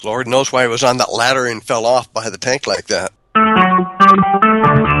Lord knows why he was on that ladder and fell off by the tank like that.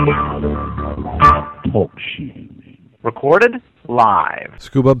 Talk shit. Recorded live.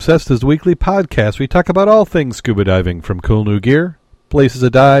 Scuba Obsessed is the weekly podcast. We talk about all things scuba diving, from cool new gear, places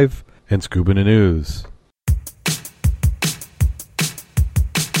to dive, and scuba news.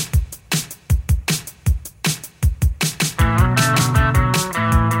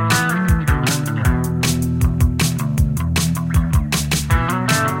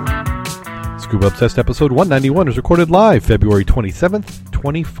 Scuba Obsessed episode 191 is recorded live February 27th,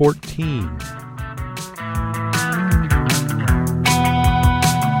 2014.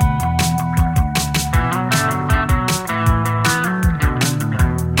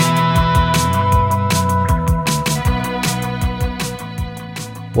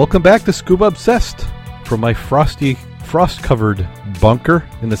 Welcome back to Scuba Obsessed from my frost-covered bunker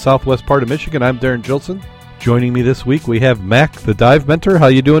in the southwest part of Michigan. I'm Darren Gilson. Joining me this week, we have Mac, the dive mentor. How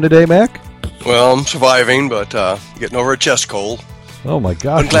you doing today, Mac? Well, I'm surviving, but getting over a chest cold. Oh my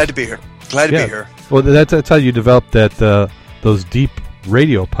gosh! I'm glad to be here. Glad to be here. Well, that's how you developed those deep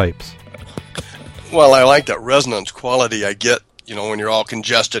radio pipes. Well, I like that resonance quality I get, when you're all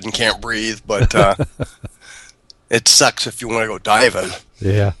congested and can't breathe. But it sucks if you want to go diving.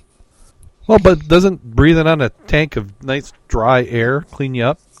 Yeah. Well, but doesn't breathing on a tank of nice dry air clean you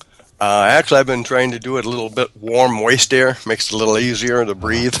up? Actually, I've been trying to do it a little bit warm, moist air. Makes it a little easier to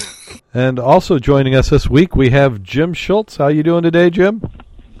breathe. And also joining us this week, we have Jim Schultz. How you doing today, Jim?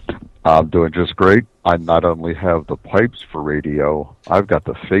 I'm doing just great. I not only have the pipes for radio, I've got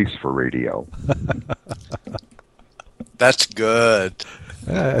the face for radio. That's good.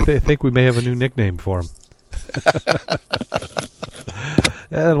 I think we may have a new nickname for him.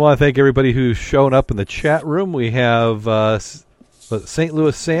 And I want to thank everybody who's shown up in the chat room. We have St.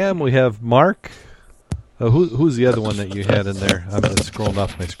 Louis Sam. We have Mark. Who's the other one that you had in there? I'm scrolling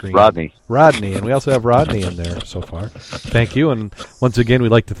off my screen. Rodney. And we also have Rodney in there so far. Thank you. And once again, we'd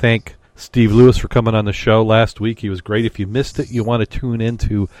like to thank Steve Lewis for coming on the show last week. He was great. If you missed it, you want to tune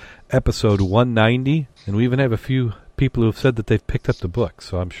into episode 190. And we even have a few people who have said that they've picked up the book.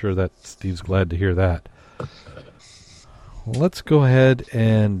 So I'm sure that Steve's glad to hear that. Let's go ahead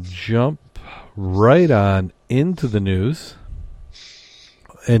and jump right on into the news.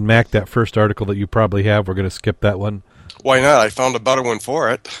 And Mac, that first article that you probably have, we're going to skip that one. Why not? I found a better one for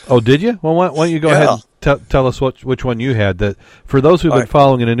it. Oh, did you? Well, why don't you go ahead and tell us which one you had. That for those who've been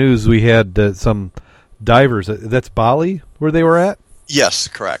following in the news, we had some divers. That's Bali where they were at? Yes,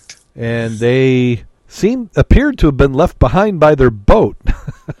 correct. And they appeared to have been left behind by their boat.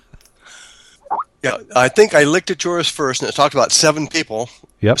 Yeah, I think I looked at yours first, and it talked about 7 people,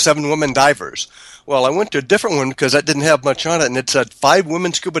 7 women divers. Well, I went to a different one because that didn't have much on it, and it said 5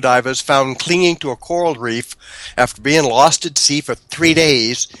 women scuba divers found clinging to a coral reef after being lost at sea for 3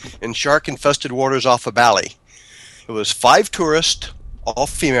 days in shark-infested waters off of Bali. It was 5 tourists, all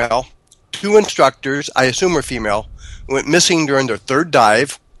female, 2 instructors, I assume are female, went missing during their 3rd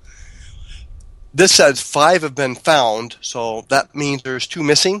dive. This says 5 have been found, so that means there's 2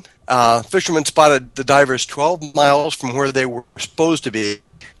 missing. Fishermen spotted the divers 12 miles from where they were supposed to be,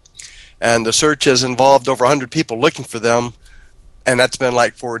 and the search has involved over 100 people looking for them, and that's been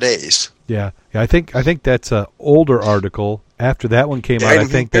like 4 days. Yeah. I think that's an older article. After that one came out, I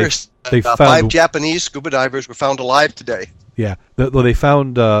think they found 5 Japanese scuba divers were found alive today. Yeah, they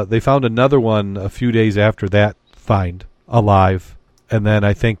found another one a few days after that find alive, and then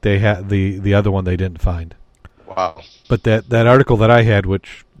I think they had the other one they didn't find. Wow. But that article that I had,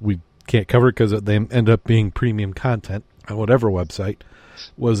 which we can't cover because they end up being premium content on whatever website,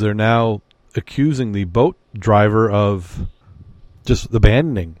 was they're now accusing the boat driver of just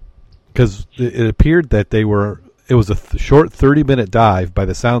abandoning, because it appeared that it was a short 30-minute dive by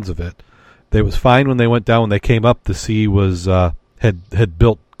the sounds of it. They was fine when they went down. When they came up, the sea was had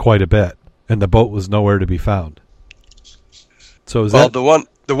built quite a bit, and the boat was nowhere to be found. So the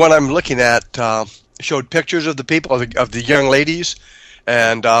one I'm looking at showed pictures of the people, of the young ladies,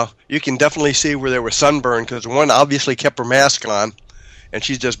 and you can definitely see where they were sunburned, because one obviously kept her mask on, and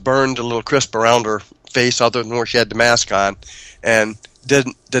she just burned a little crisp around her face other than where she had the mask on, and did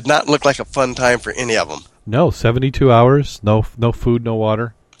not look like a fun time for any of them. No, 72 hours, no food, no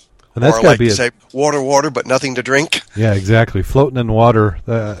water. And that's got to be say, water, but nothing to drink. Yeah, exactly. Floating in water.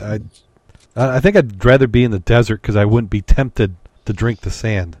 I think I'd rather be in the desert because I wouldn't be tempted to drink the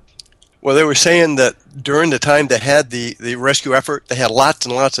sand. Well, they were saying that during the time they had the rescue effort, they had lots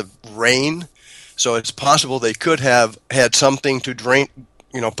and lots of rain, so it's possible they could have had something to drink,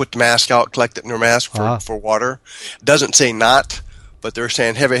 put the mask out, collect it in their mask for water. It doesn't say not, but they're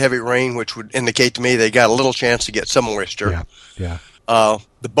saying heavy, heavy rain, which would indicate to me they got a little chance to get some moisture. Yeah.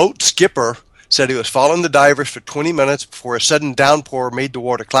 The boat skipper said he was following the divers for 20 minutes before a sudden downpour made the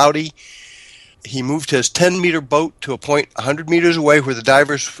water cloudy. He moved his 10-meter boat to a point 100 meters away where the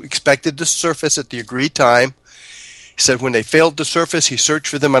divers expected to surface at the agreed time. He said when they failed to surface, he searched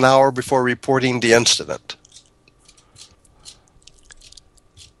for them an hour before reporting the incident.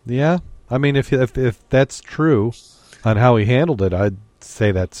 Yeah, I mean, if that's true on how he handled it, I'd say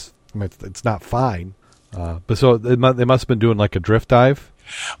it's not fine. But so they must have been doing like a drift dive?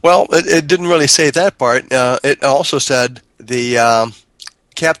 Well, it didn't really say that part. It also said the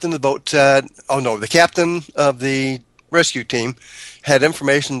captain of the boat said, the captain of the rescue team had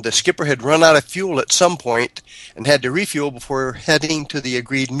information the skipper had run out of fuel at some point and had to refuel before heading to the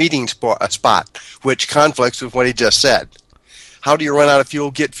agreed meeting spot, which conflicts with what he just said. How do you run out of fuel,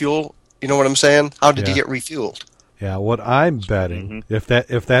 get fuel? You know what I'm saying? How did you get refueled? Yeah, what I'm betting, if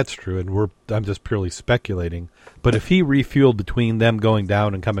that's true, and I'm just purely speculating, but if he refueled between them going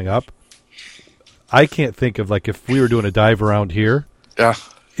down and coming up, I can't think of, like, if we were doing a dive around here. Yeah.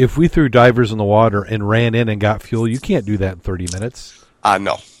 If we threw divers in the water and ran in and got fuel, you can't do that in 30 minutes.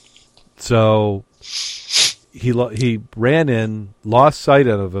 No. So he ran in, lost sight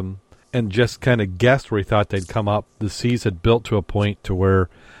of them, and just kind of guessed where he thought they'd come up. The seas had built to a point to where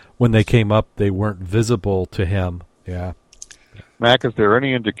when they came up, they weren't visible to him. Yeah. Mac, is there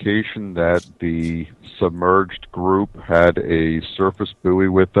any indication that the submerged group had a surface buoy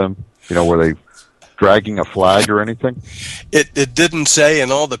with them? Were they dragging a flag or anything? It didn't say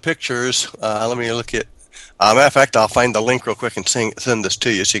in all the pictures. Let me look at. Matter of fact, I'll find the link real quick and send this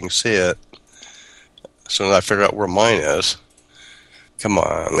to you so you can see it. As soon as I figure out where mine is. Come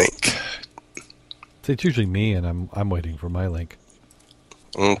on, link. It's usually me, and I'm waiting for my link.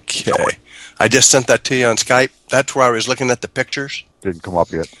 Okay. I just sent that to you on Skype. That's where I was looking at the pictures. Didn't come up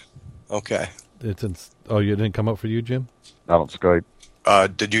yet. Okay. You didn't come up for you, Jim? Not on Skype.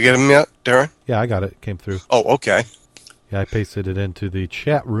 Did you get them yet, Darren? Yeah, I got it. It came through. Oh, okay. Yeah, I pasted it into the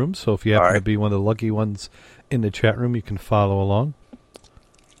chat room, so if you happen to be one of the lucky ones in the chat room, you can follow along.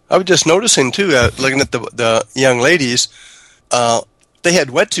 I was just noticing, too, looking at the young ladies, they had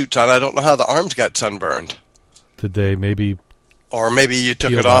wetsuits on. I don't know how the arms got sunburned. Did they maybe... Or maybe you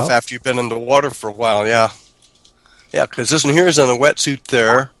took it off after you've been in the water for a while, yeah. Yeah, because this one here is in a wetsuit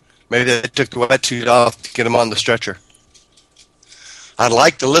there. Maybe they took the wetsuit off to get him on the stretcher. I'd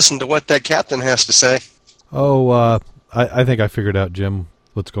like to listen to what that captain has to say. Oh, I think I figured out, Jim,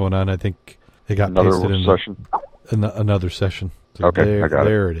 what's going on. I think it got pasted in another session. So okay, I got it.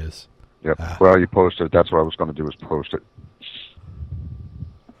 There it is. Yep. Well, you posted it. That's what I was going to do, is post it.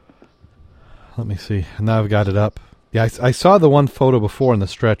 Let me see. Now I've got it up. Yeah, I saw the one photo before in the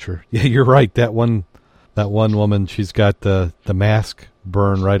stretcher. Yeah, you're right. That one woman, she's got the mask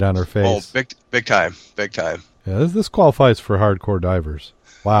burn right on her face. Oh, big time. Yeah, this qualifies for hardcore divers.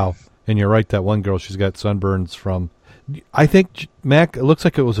 Wow. And you're right, that one girl, she's got sunburns from, I think, Mac, it looks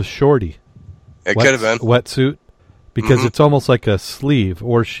like it was a shorty. It could have been. Wetsuit. Because it's almost like a sleeve,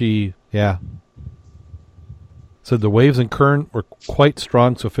 or yeah. So the waves and current were quite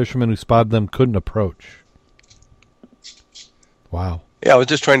strong, so fishermen who spotted them couldn't approach. Wow. Yeah, I was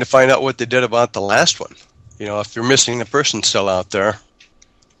just trying to find out what they did about the last one. If you're missing a person still out there.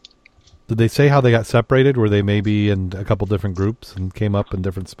 Did they say how they got separated? Were they maybe in a couple different groups and came up in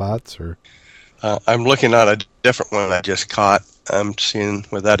different spots? Or I'm looking at a different one I just caught. I'm seeing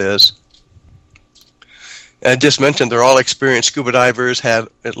where that is. I just mentioned they're all experienced scuba divers, had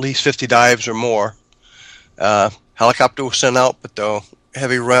at least 50 dives or more. Helicopter was sent out, but the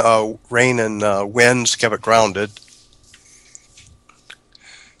heavy rain and winds kept it grounded.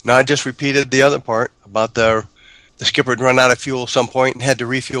 Now, I just repeated the other part about the skipper had run out of fuel at some point and had to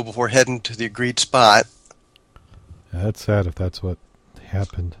refuel before heading to the agreed spot. Yeah, that's sad if that's what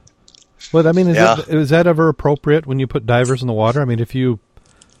happened. But, I mean, is that ever appropriate when you put divers in the water? I mean, if you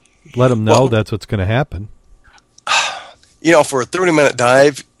let them know that's what's going to happen. For a 30-minute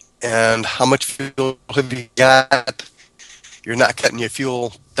dive and how much fuel have you got, you're not cutting your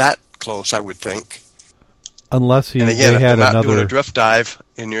fuel that close, I would think. Unless they had not doing a drift dive,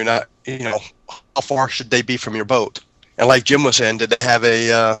 and you're not, how far should they be from your boat? And like Jim was saying, did they have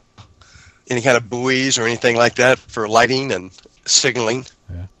any kind of buoys or anything like that for lighting and signaling?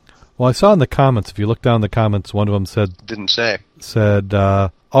 Yeah. Well, I saw in the comments, if you look down in the comments, one of them said... Didn't say. Said,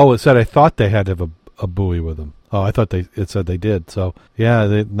 it said, I thought they had to have a buoy with them. Oh, I thought it said they did. So,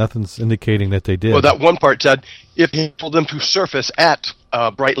 yeah, nothing's indicating that they did. Well, that one part said, if he told them to surface at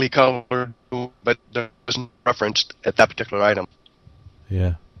brightly colored, but there wasn't referenced at that particular item.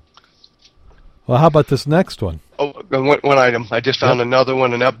 Yeah. Well, how about this next one? Oh, one item. I just found another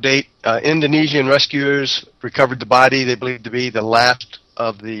one, an update. Indonesian rescuers recovered the body they believe to be the last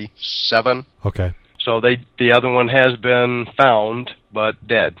of the 7. Okay. So the other one has been found, but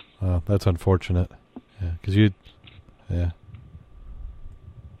dead. Oh, that's unfortunate. Yeah, because yeah.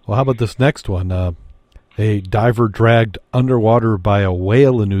 Well, how about this next one? A diver dragged underwater by a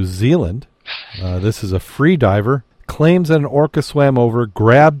whale in New Zealand. This is a free diver. Claims that an orca swam over,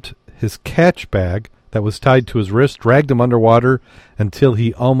 grabbed his catch bag that was tied to his wrist, dragged him underwater until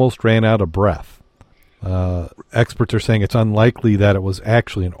he almost ran out of breath. Experts are saying it's unlikely that it was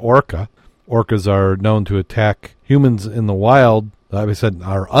actually an orca. Orcas are known to attack humans in the wild.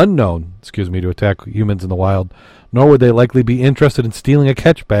 Are unknown, to attack humans in the wild. Nor would they likely be interested in stealing a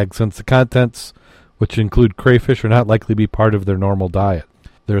catch bag, since the contents, which include crayfish, are not likely to be part of their normal diet.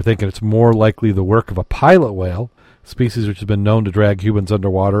 They're thinking it's more likely the work of a pilot whale, species which has been known to drag humans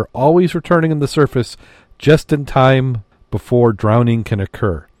underwater, always returning to the surface just in time before drowning can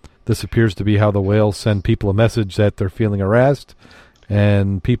occur. This appears to be how the whales send people a message that they're feeling harassed,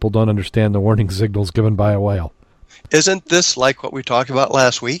 and people don't understand the warning signals given by a whale. Isn't this like what we talked about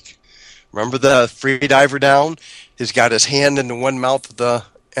last week? Remember the free diver down? He's got his hand in the one mouth of the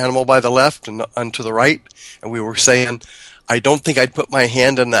animal by the left and to the right, and we were saying, I don't think I'd put my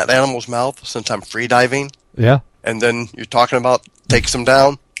hand in that animal's mouth since I'm free diving. Yeah. And then you're talking about takes him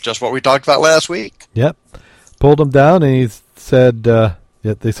down, just what we talked about last week. Yep. Pulled him down, and he said,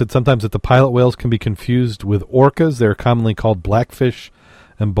 they said sometimes that the pilot whales can be confused with orcas. They're commonly called blackfish,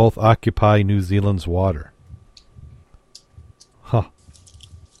 and both occupy New Zealand's water. Huh.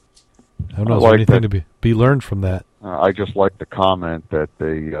 I don't know. Is there anything to be learned from that? I just like the comment that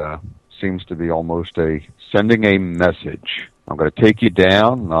they seems to be almost sending a message. I'm going to take you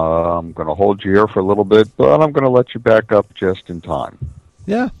down. I'm going to hold you here for a little bit, but I'm going to let you back up just in time.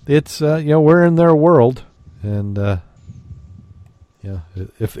 Yeah, it's we're in their world, and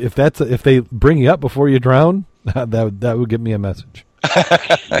if they bring you up before you drown, that would give me a message.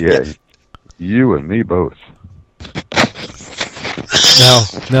 Yeah, you and me both.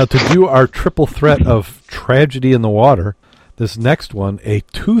 Now to do our triple threat of tragedy in the water, this next one, a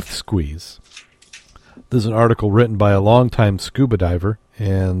tooth squeeze. This is an article written by a longtime scuba diver,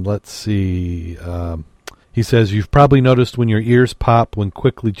 and let's see. He says, you've probably noticed when your ears pop when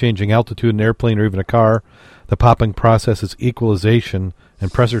quickly changing altitude in an airplane or even a car. The popping process is equalization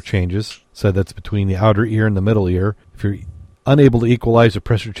and pressure changes. Said that's between the outer ear and the middle ear. If you're unable to equalize the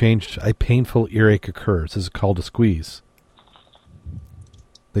pressure change, a painful earache occurs. This is called a squeeze.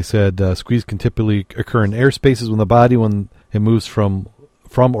 They said squeeze can typically occur in air spaces when the body when it moves from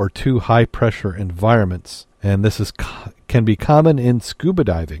or to high-pressure environments. And this can be common in scuba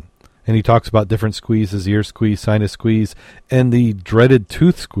diving. And he talks about different squeezes, ear squeeze, sinus squeeze, and the dreaded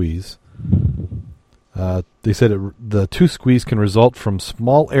tooth squeeze. They said the tooth squeeze can result from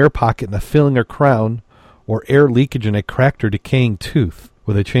small air pocket in a filling or crown or air leakage in a cracked or decaying tooth.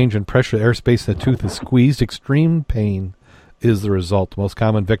 With a change in pressure, airspace in the tooth is squeezed. Extreme pain is the result. The most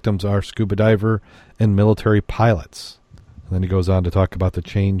common victims are scuba diver and military pilots. And then he goes on to talk about the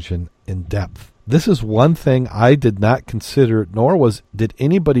change in depth. This is one thing I did not consider, nor did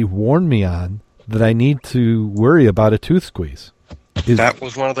anybody warn me on, that I need to worry about a tooth squeeze. That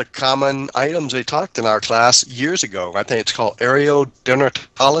was one of the common items they talked in our class years ago. I think it's called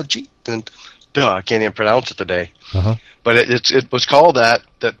aerodermatology. And I can't even pronounce it today. Uh-huh. But it was called that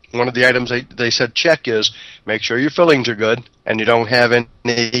one of the items they said check is make sure your fillings are good and you don't have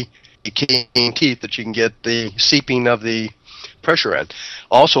any decaying teeth that you can get the seeping of the pressure in.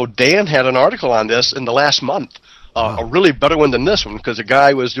 Also, Dan had an article on this in the last month, a really better one than this one, because a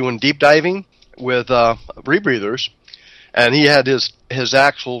guy was doing deep diving with rebreathers, and he had his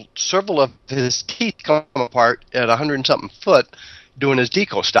actual several of his teeth come apart at 100-something foot doing his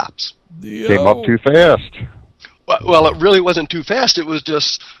deco stops. Came up too fast. Well, it really wasn't too fast. It was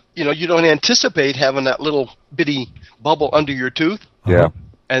just, you don't anticipate having that little bitty bubble under your tooth. Yeah.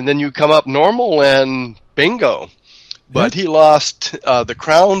 And then you come up normal and bingo. But he lost the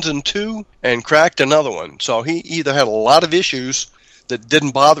crowns in 2 and cracked another one. So he either had a lot of issues that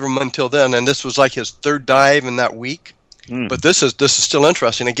didn't bother him until then, and this was like his 3rd dive in that week. But this is still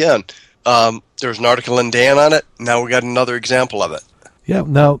interesting. Again, there's an article in Dan on it. Now we got another example of it. Yeah.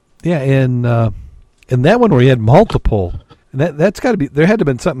 Now, in that one where he had multiple, that's got to be, there had to have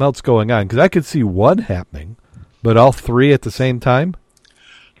been something else going on, because I could see one happening, but all 3 at the same time.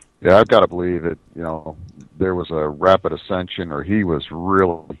 Yeah, I've got to believe it. There was a rapid ascension, or he was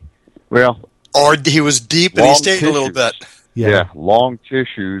really or he was deep and he stayed a little bit. Yeah, long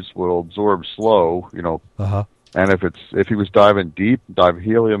tissues will absorb slow. Uh-huh. And if he was diving deep,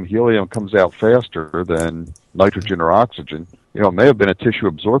 helium comes out faster than nitrogen or oxygen. It may have been a tissue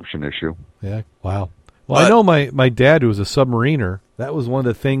absorption issue. Yeah. Wow. Well, I know my dad, who was a submariner, That was one of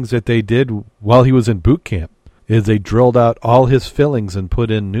the things that they did while he was in boot camp, is they drilled out all his fillings and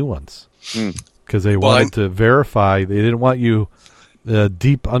put in new ones. Because they wanted to verify. They didn't want you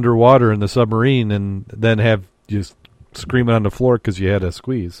deep underwater in the submarine and then have you screaming on the floor because you had a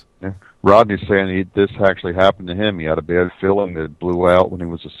squeeze. Yeah. Rodney's saying this actually happened to him. He had a bad filling that blew out when he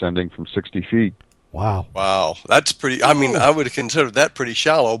was ascending from 60 feet. Wow. That's pretty. I mean, I would have considered that pretty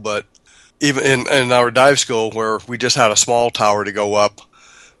shallow, but even in our dive school where we just had a small tower to go up,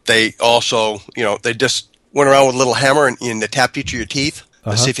 they also, they just went around with a little hammer and they tapped each of your teeth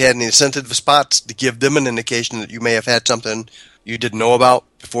to see if you had any sensitive spots to give them an indication that you may have had something you didn't know about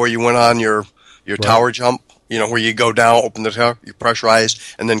before you went on your tower jump, where you go down, open the tower, you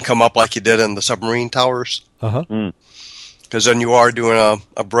pressurize, and then come up like you did in the submarine towers. Because then you are doing a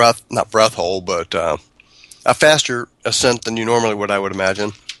not breath hold, but a faster ascent than you normally would, I would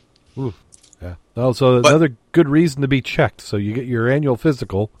imagine. Ooh. Yeah. Also, another good reason to be checked. So you get your annual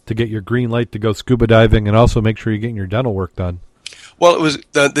physical to get your green light to go scuba diving, and also make sure you're getting your dental work done. Well, it was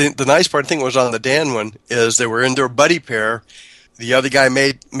the nice part. I think was on the Dan one is they were in their buddy pair. The other guy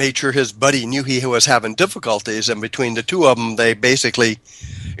made sure his buddy knew he was having difficulties, and between the two of them, they basically,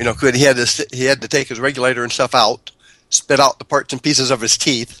 he had to take his regulator and stuff out, spit out the parts and pieces of his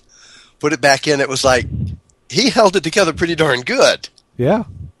teeth, put it back in. It was like he held it together pretty darn good. Yeah.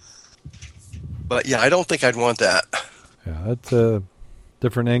 But yeah, I don't think I'd want that. Yeah, that's a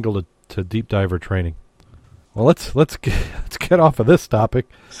different angle to deep diver training. Well, let's get off of this topic.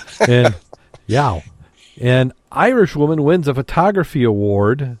 And an Irish woman wins a photography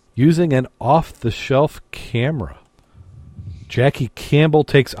award using an off-the-shelf camera. Jackie Campbell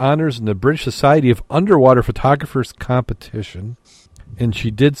takes honors in the British Society of Underwater Photographers competition, and she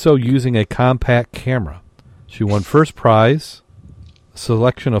did so using a compact camera. She won first prize, a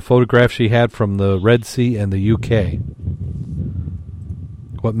selection of photographs she had from the Red Sea and the UK.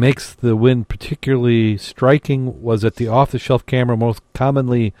 What makes the win particularly striking was that the off-the-shelf camera most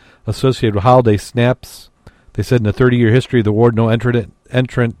commonly associated with holiday snaps. They said in the 30-year history of the award, no entrant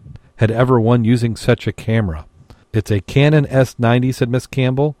had ever won using such a camera. It's a Canon S90, said Miss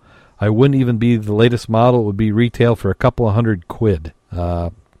Campbell. I wouldn't even be the latest model. It would be retail for a couple of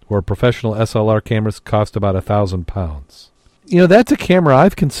 £100, where professional SLR cameras cost about £1,000. That's a camera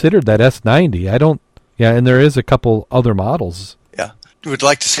I've considered, that S90. And there is a couple other models. Yeah. You would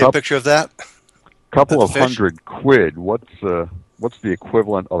like to see a picture of that? Couple of £100. What's the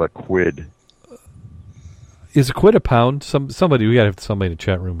equivalent of a quid? Is a quid a pound? Somebody, we got to have somebody in the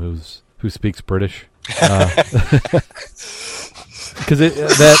chat room who speaks British. Because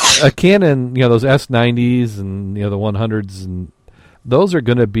a Canon, those S90s and the 100s, and those are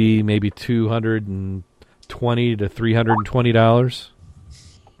going to be maybe $220 to $320.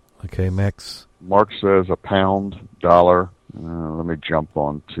 Okay, Max. Mark says a pound, dollar. Let me jump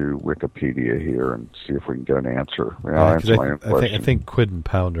on to Wikipedia here and see if we can get an answer. I think quid and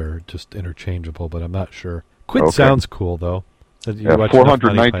pound are just interchangeable, but I'm not sure. Quid sounds cool, though.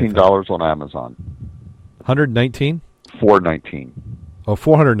 $419 on Amazon. 119? 419. Oh,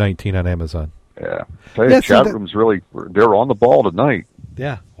 419 on Amazon. Yeah. Chat room's really, they're on the ball tonight.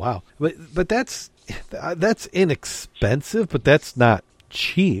 Yeah, wow. But that's inexpensive, but that's not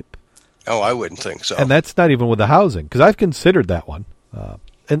cheap. Oh, I wouldn't think so. And that's not even with the housing, because I've considered that one.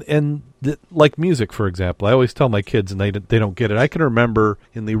 Like music, for example, I always tell my kids, and they don't get it. I can remember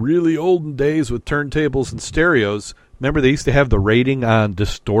in the really olden days with turntables and stereos. Remember, they used to have the rating on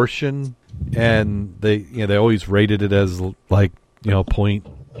distortion, and they always rated it as like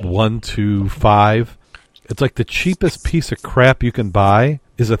 0.125. It's like the cheapest piece of crap you can buy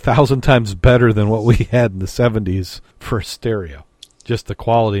is 1,000 times better than what we had in the 70s for stereo. Just the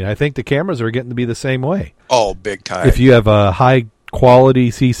quality. And I think the cameras are getting to be the same way. Oh, big time. If you have a high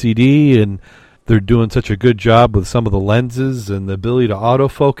quality CCD and they're doing such a good job with some of the lenses and the ability to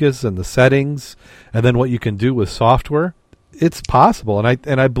autofocus and the settings, and then what you can do with software, it's possible.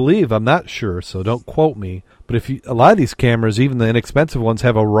 And I believe, I'm not sure, so don't quote me, but a lot of these cameras, even the inexpensive ones,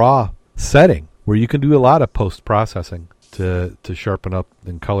 have a RAW setting where you can do a lot of post-processing to sharpen up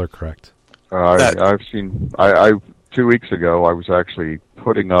and color correct. I've seen... 2 weeks ago, I was actually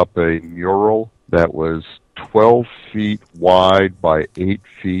putting up a mural that was 12 feet wide by 8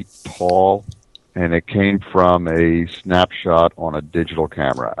 feet tall, and it came from a snapshot on a digital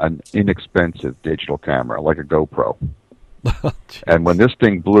camera, an inexpensive digital camera, like a GoPro. And when this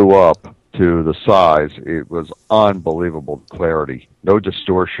thing blew up to the size, it was unbelievable clarity. No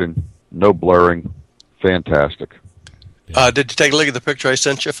distortion, no blurring. Fantastic. Did you take a look at the picture I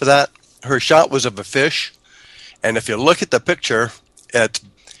sent you for that? Her shot was of a fish. And if you look at the picture,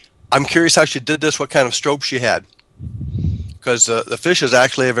 I'm curious how she did this, what kind of strobe she had. because the fish is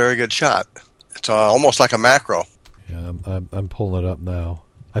actually a very good shot. It's almost like a macro. Yeah, I'm pulling it up now.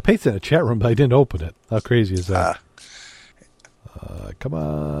 I pasted it in a chat room, but I didn't open it. How crazy is that? Come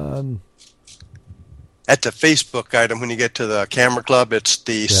on. At the Facebook item, when you get to the camera club, it's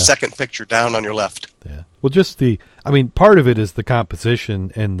the second picture down on your left. Yeah. Well, part of it is the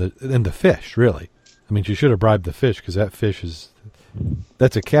composition and the fish, really. I mean, she should have bribed the fish because that fish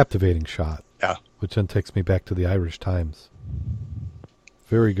that's a captivating shot. Yeah. Which then takes me back to the Irish Times.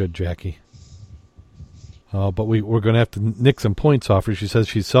 Very good, Jackie. But we're going to have to nick some points off her. She says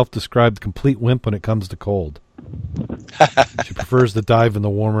she's self-described complete wimp when it comes to cold. She prefers to dive in the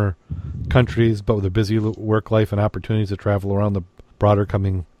warmer countries, but with a busy work life and opportunities to travel around the broader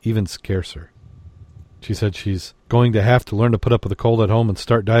coming even scarcer. She said she's going to have to learn to put up with the cold at home and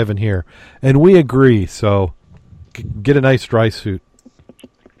start diving here. And we agree, so get a nice dry suit.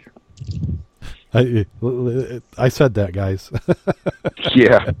 I said that, guys.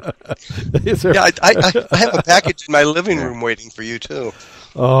 Yeah. I have a package in my living room waiting for you, too.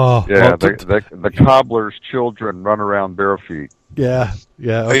 Oh. Yeah, the cobbler's children run around bare feet. Yeah.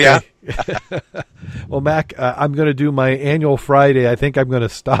 Okay. Well, Mac, I'm going to do my annual Friday. I think I'm going to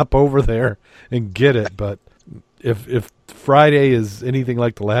stop over there and get it. But if Friday is anything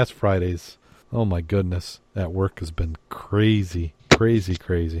like the last Fridays, oh my goodness, that work has been crazy.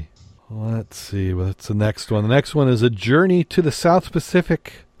 Let's see. What's the next one? The next one is A Journey to the South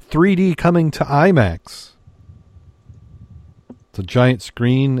Pacific 3D coming to IMAX. It's a giant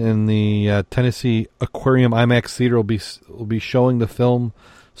screen in the Tennessee Aquarium IMAX Theater. Will be showing the film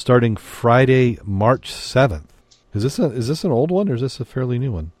starting Friday, March 7th. Is this an old one or is this a fairly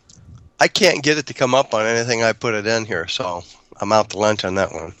new one? I can't get it to come up on anything I put it in here, so I'm out to lunch on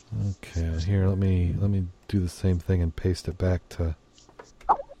that one. Okay, here let me do the same thing and paste it back to.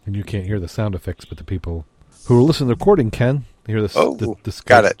 And you can't hear the sound effects, but the people who are listening to the recording can hear the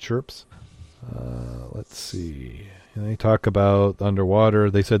Skype chirps. Let's see. And they talk about underwater.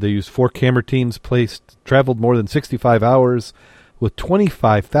 They said they used 4 camera teams, traveled more than 65 hours with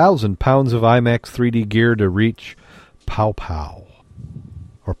 25,000 pounds of IMAX 3D gear to reach Pow Pow.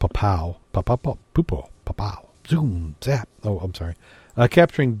 Or Papau. Pupo. Papau. Zoom. Zap. Oh, I'm sorry.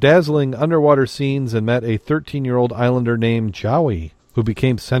 Capturing dazzling underwater scenes and met a 13-year-old islander named Joey, who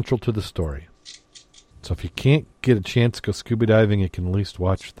became central to the story. So if you can't get a chance to go scuba diving, you can at least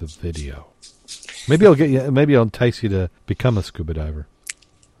watch the video. Maybe I'll entice you to become a scuba diver.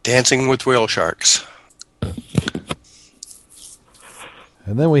 Dancing with whale sharks. And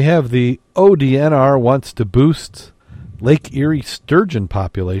then we have the ODNR wants to boost Lake Erie sturgeon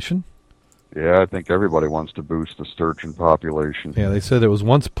population. Yeah, I think everybody wants to boost the sturgeon population. Yeah, they said it was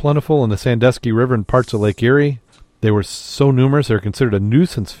once plentiful in the Sandusky River and parts of Lake Erie. They were so numerous they're considered a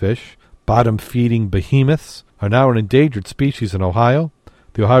nuisance fish. Bottom-feeding behemoths are now an endangered species in Ohio.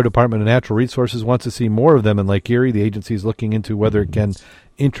 The Ohio Department of Natural Resources wants to see more of them in Lake Erie. The agency is looking into whether it can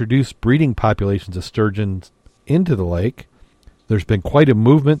introduce breeding populations of sturgeons into the lake. There's been quite a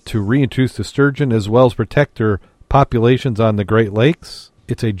movement to reintroduce the sturgeon as well as protect their populations on the Great Lakes.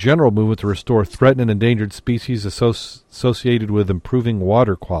 It's a general movement to restore threatened and endangered species associated with improving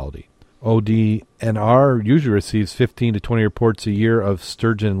water quality. ODNR usually receives 15 to 20 reports a year of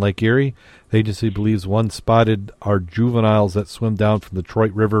sturgeon in Lake Erie. The agency believes one spotted are juveniles that swim down from the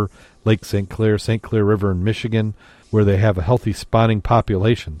Detroit River, Lake St. Clair River in Michigan, where they have a healthy spawning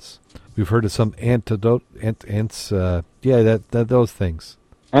populations. We've heard of some those things.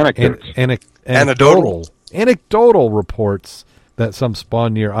 Anecdotal reports that some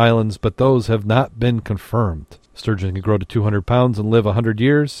spawn near islands, but those have not been confirmed. Sturgeon can grow to 200 pounds and live 100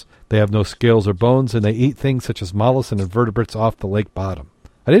 years. They have no scales or bones, and they eat things such as mollusks and invertebrates off the lake bottom.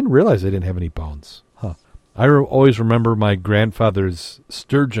 I didn't realize they didn't have any bones. I always remember my grandfather's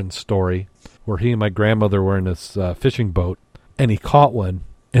sturgeon story, where he and my grandmother were in this fishing boat, and he caught one,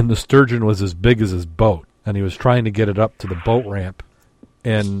 and the sturgeon was as big as his boat, and he was trying to get it up to the boat ramp,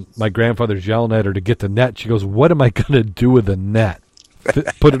 and my grandfather's yelling at her to get the net. She goes, "What am I going to do with the net?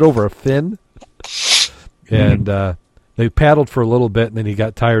 Put it over a fin?" And they paddled for a little bit, and then he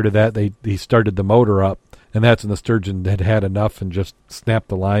got tired of that. He started the motor up, and that's when the sturgeon had enough and just snapped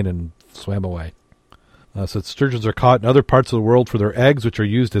the line and swam away. So sturgeons are caught in other parts of the world for their eggs, which are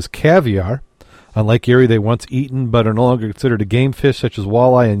used as caviar. On Lake Erie, they once eaten but are no longer considered a game fish, such as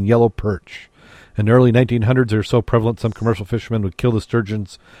walleye and yellow perch. In the early 1900s, they were so prevalent some commercial fishermen would kill the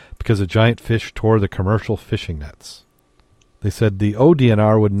sturgeons because the giant fish tore the commercial fishing nets. They said the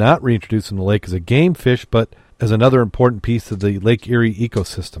ODNR would not reintroduce them in the lake as a game fish, but as another important piece of the Lake Erie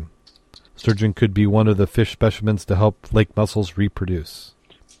ecosystem. Sturgeon could be one of the fish specimens to help lake mussels reproduce.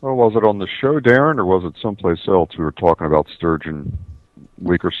 Well, was it on the show, Darren, or was it someplace else? We were talking about sturgeon a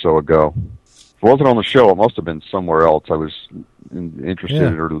week or so ago. If it wasn't on the show, it must have been somewhere else. I was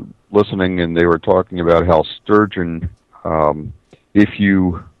interested or listening, and they were talking about how sturgeon, if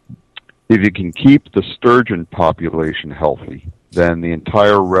you can keep the sturgeon population healthy, then the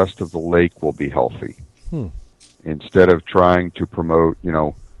entire rest of the lake will be healthy. Instead of trying to promote,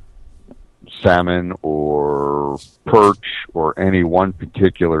 salmon or perch or any one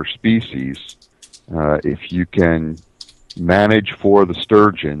particular species, if you can manage for the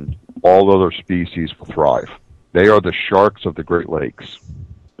sturgeon, all other species will thrive. They are the sharks of the Great Lakes.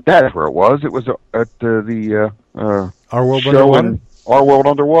 That's where it was. It was at the Our World show Underwater? in Our World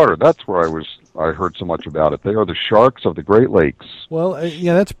Underwater. That's where I heard so much about it. They are the sharks of the Great Lakes. Well,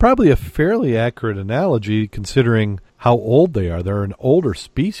 that's probably a fairly accurate analogy considering how old they are. They're an older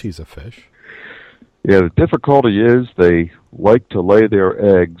species of fish. Yeah, the difficulty is they like to lay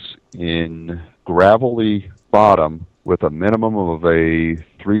their eggs in gravelly bottom with a minimum of a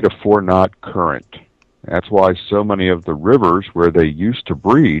 3 to 4 knot current. That's why so many of the rivers where they used to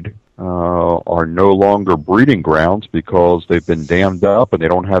breed are no longer breeding grounds, because they've been dammed up and they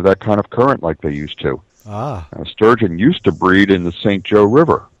don't have that kind of current like they used to. Sturgeon used to breed in the St. Joe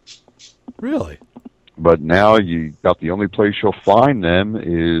River. Really? But now the only place you'll find them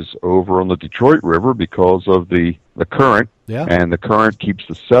is over on the Detroit River because of the current. Yeah. And the current keeps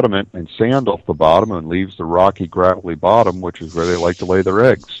the sediment and sand off the bottom and leaves the rocky, gravelly bottom, which is where they like to lay their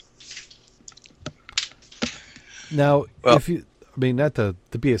eggs. Now, not to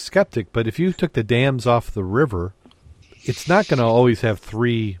be a skeptic, but if you took the dams off the river, it's not going to always have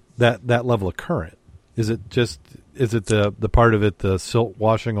that level of current. Is it the part of it, the silt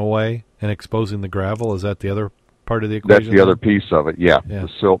washing away and exposing the gravel? Is that the other part of the equation? That's the other piece of it, yeah. The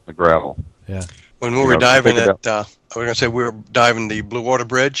silt and the gravel. Yeah. When we were diving we were diving the Blue Water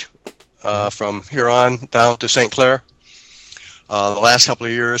Bridge from Huron down to St. Clair. The last couple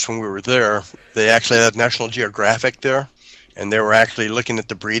of years when we were there, they actually had National Geographic there, and they were actually looking at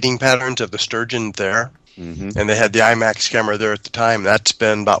the breeding patterns of the sturgeon there. Mm-hmm. And they had the IMAX camera there at the time. That's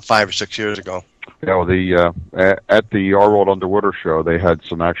been about 5 or 6 years ago. Yeah, well, at the Our World Underwater show, they had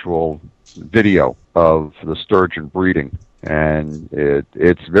some actual video of the sturgeon breeding, and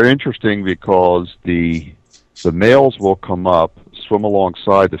it's very interesting because the males will come up, swim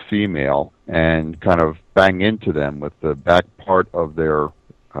alongside the female, and kind of bang into them with the back part of their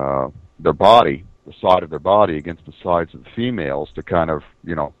body, the side of their body against the sides of the females to kind of,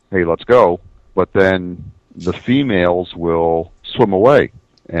 hey, let's go. But then the females will swim away,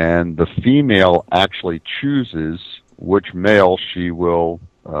 and the female actually chooses which male she will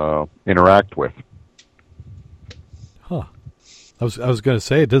interact with. Huh. I was going to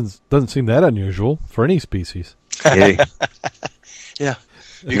say, it doesn't seem that unusual for any species. Hey. Yeah.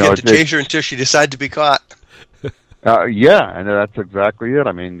 You get to chase her until she decides to be caught. Yeah, and that's exactly it.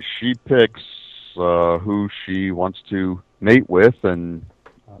 I mean, she picks who she wants to mate with, and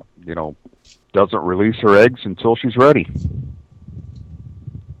doesn't release her eggs until she's ready.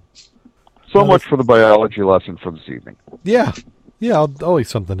 So much for the biology lesson for this evening. Yeah, always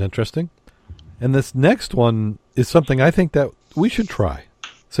something interesting. And this next one is something I think that we should try. It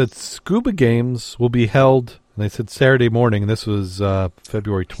said scuba games will be held, and they said Saturday morning, and this was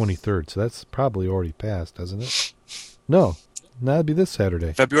February 23rd, so that's probably already passed, hasn't it? No, that'd be this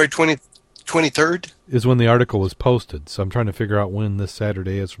Saturday. February 23rd? Is when the article was posted, so I'm trying to figure out when this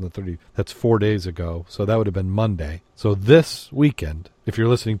Saturday is from the 30th. That's 4 days ago, so that would have been Monday. So this weekend, if you're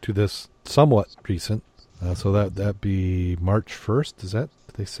listening to this somewhat recent, so that'd be March 1st, is that,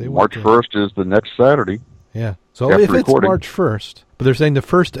 did they say? March 1st is the next Saturday. Yeah, so if it's March 1st, but they're saying the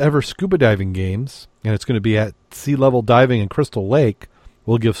first ever scuba diving games, and it's going to be at sea level diving in Crystal Lake,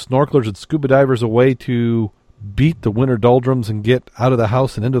 will give snorkelers and scuba divers a way to beat the winter doldrums and get out of the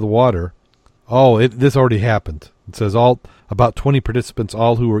house and into the water. Oh, this already happened. It says about 20 participants,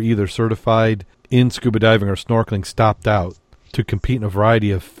 all who were either certified in scuba diving or snorkeling, stopped out to compete in a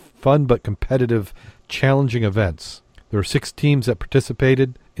variety of fun but competitive, challenging events. There were 6 teams that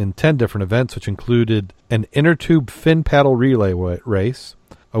participated in 10 different events, which included an inner tube fin paddle relay race,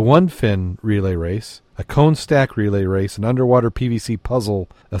 a one fin relay race, a cone stack relay race, an underwater PVC puzzle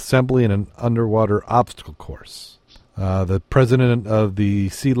assembly, and an underwater obstacle course. The president of the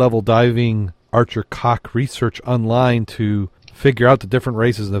Sea Level Diving Archer Koch research online to figure out the different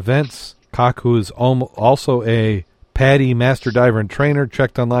races and events. Koch, who is also a PADI master diver and trainer,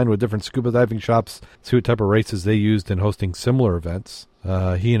 checked online with different scuba diving shops, see what type of races they used in hosting similar events.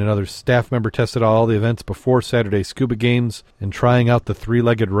 He and another staff member tested all the events before Saturday's scuba games and trying out the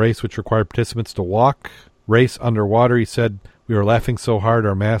 3-legged race, which required participants to walk, race underwater. He said, We were laughing so hard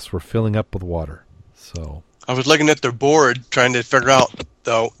our masks were filling up with water. So I was looking at their board trying to figure out,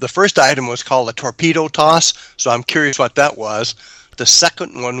 though. The first item was called a torpedo toss, so I'm curious what that was. The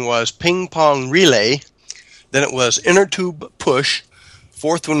second one was ping pong relay. Then it was inner tube push.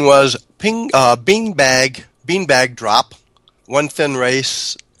 Fourth one was beanbag drop. One fin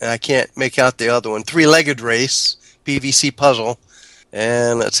race, and I can't make out the other one. Three-legged race, PVC puzzle.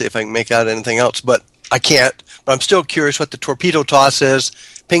 And let's see if I can make out anything else, but I can't. But I'm still curious what the torpedo toss is.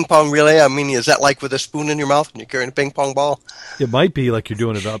 Ping pong relay, I mean, is that like with a spoon in your mouth and you're carrying a ping pong ball? It might be like you're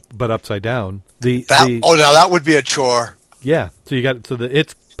doing it but upside down. Oh, now that would be a chore. Yeah, so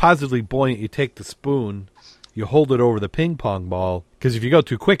it's positively buoyant. You take the spoon, you hold it over the ping pong ball, because if you go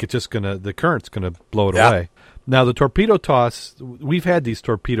too quick, the current's gonna blow it away. Now the torpedo toss, we've had these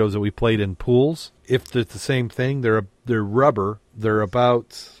torpedoes that we played in pools. If it's the same thing, they're rubber. They're about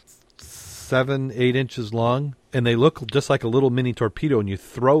 7-8 inches long, and they look just like a little mini torpedo. And you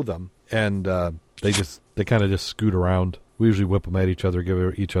throw them, and they kind of just scoot around. We usually whip them at each other,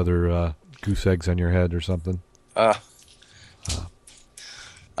 give each other goose eggs on your head or something. I'm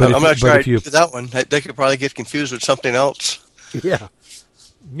not sure I do that one. They could probably get confused with something else. Yeah.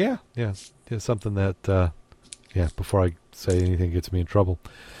 Something that. Before I say anything gets me in trouble.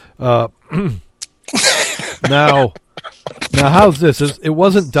 Now, how's this? It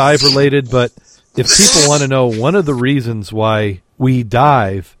wasn't dive related, but if people want to know, one of the reasons why we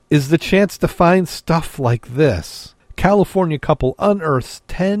dive is the chance to find stuff like this. California couple unearths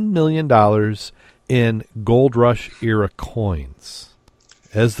 $10 million in Gold Rush era coins.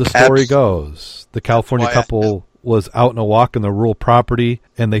 As the story goes, the California couple was out on a walk in the rural property,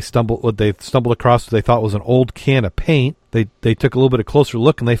 and they stumbled across what they thought was an old can of paint. They took a little bit of closer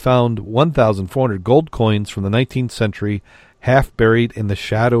look, and they found 1,400 gold coins from the 19th century, half buried in the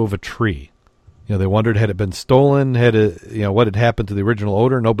shadow of a tree. They wondered, had it been stolen? What had happened to the original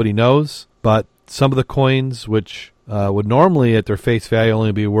owner? Nobody knows. But some of the coins, which would normally at their face value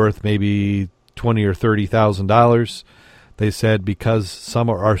only be worth maybe $20,000 or $30,000, they said because some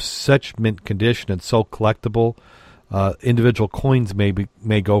are such mint condition and so collectible, individual coins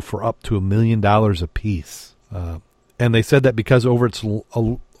may go for up to $1 million a piece. And they said that because over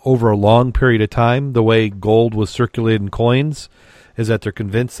a long period of time, the way gold was circulated in coins is that they're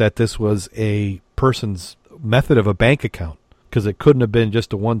convinced that this was a person's method of a bank account, because it couldn't have been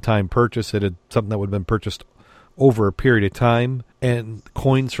just a one-time purchase. It had something that would have been purchased over a period of time, and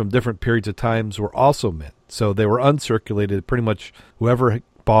coins from different periods of times were also mint. So they were uncirculated. Pretty much whoever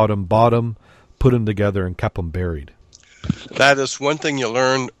bought them, put them together, and kept them buried. That is one thing you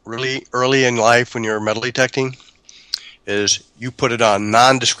learn really early in life when you're metal detecting, is you put it on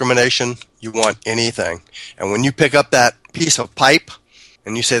non-discrimination. You want anything. And when you pick up that piece of pipe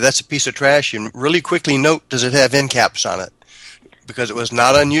and you say that's a piece of trash, you really quickly note, does it have end caps on it? Because it was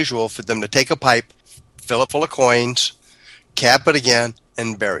not unusual for them to take a pipe, fill it full of coins, cap it again,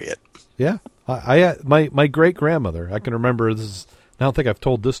 and bury it. Yeah. My great-grandmother, I can remember this. I don't think I've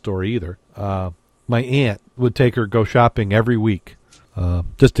told this story either. My aunt would take her go shopping every week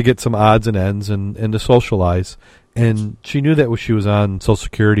just to get some odds and ends and to socialize. And she knew that she was on Social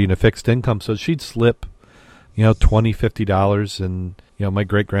Security and a fixed income, so she'd slip, $20, $50. And, my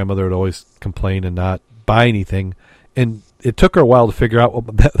great-grandmother would always complain and not buy anything. And it took her a while to figure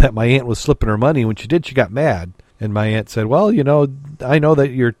out that my aunt was slipping her money. When she did, she got mad. And my aunt said, well, I know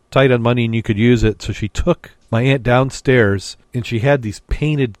that you're tight on money and you could use it. So she took my aunt downstairs, and she had these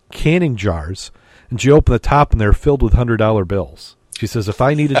painted canning jars. And she opened the top, and they're filled with $100 bills. She says, if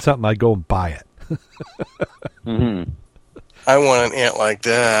I needed something, I'd go and buy it. Mm-hmm. I want an aunt like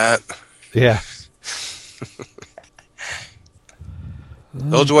that. Yeah.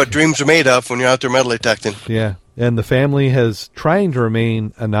 Those are what dreams are made of when you're out there metal detecting. Yeah. And the family is trying to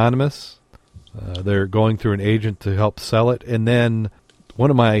remain anonymous. They're going through an agent to help sell it. And then one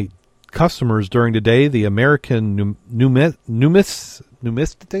of my customers during the day, the American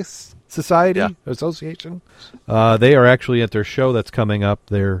Numismatics Society Association, they are actually at their show that's coming up.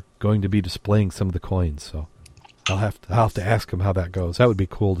 They're going to be displaying some of the coins. So I'll have to ask them how that goes. That would be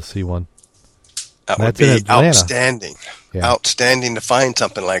cool to see one. That would be outstanding. Yeah. Outstanding to find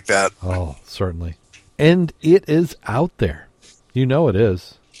something like that. Oh, certainly. And it is out there. It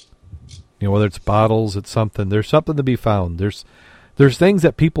is. Whether it's bottles, it's something. There's something to be found. There's things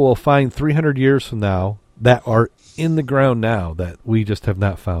that people will find 300 years from now that are in the ground now that we just have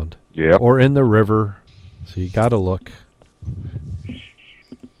not found. Yeah. Or in the river. So you got to look.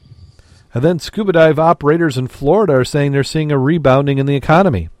 And then scuba dive operators in Florida are saying they're seeing a rebounding in the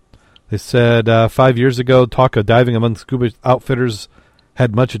economy. They said 5 years ago, talk of diving among scuba outfitters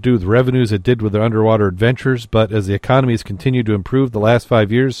had much to do with revenues it did with their underwater adventures, but as the economy has continued to improve the last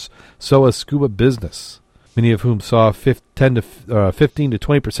 5 years, so has scuba business, many of whom saw a 15 to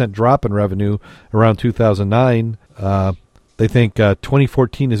 20% drop in revenue around 2009. They think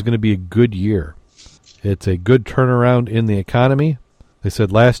 2014 is going to be a good year. It's a good turnaround in the economy. They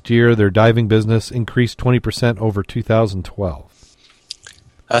said last year their diving business increased 20% over 2012.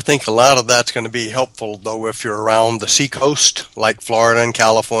 I think a lot of that's going to be helpful, though, if you're around the seacoast, like Florida and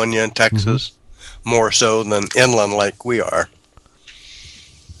California and Texas, more so than inland like we are.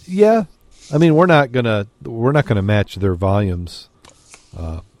 Yeah, I mean we're not gonna match their volumes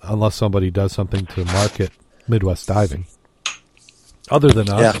unless somebody does something to market Midwest diving. Other than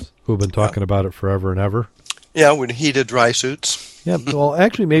us, who've been talking about it forever and ever. Yeah, with heated dry suits. Yeah, well,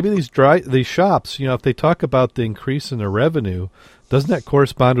 actually, maybe these shops, if they talk about the increase in their revenue, doesn't that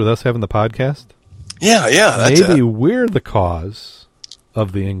correspond with us having the podcast? Yeah. Maybe we're the cause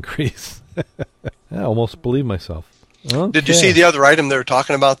of the increase. I almost believe myself. Okay. Did you see the other item they were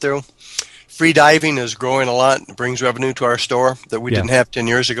talking about there? Free diving is growing a lot and brings revenue to our store that we didn't have 10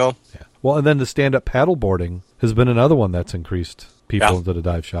 years ago. Yeah. Well, and then the stand-up paddleboarding has been another one that's increased people into the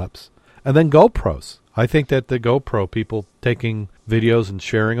dive shops. And then GoPros. I think that the GoPro people taking videos and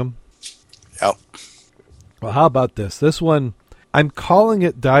sharing them. Yep. Well, how about this? This one, I'm calling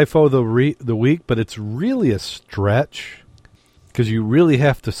it Difo the Week, but it's really a stretch because you really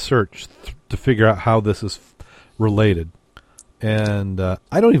have to search to figure out how this is related. And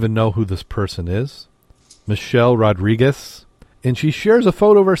I don't even know who this person is. Michelle Rodriguez. And she shares a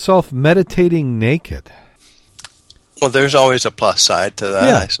photo of herself meditating naked. Well, there's always a plus side to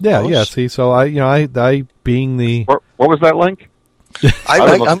that, I suppose. Yeah. See, so I being the... What was that link?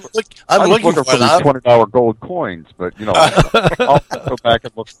 I'm looking for these $20 gold coins, but, I'll go back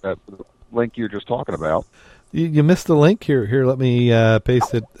and look at that link you were just talking about. You missed the link? Here, let me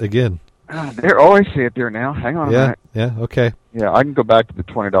paste it again. There, I see it there now. Hang on a minute. Yeah, okay. Yeah, I can go back to the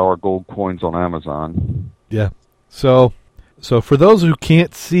 $20 gold coins on Amazon. Yeah. So for those who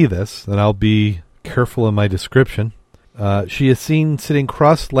can't see this, then I'll be careful in my description. She is seen sitting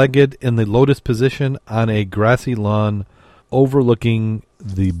cross-legged in the lotus position on a grassy lawn overlooking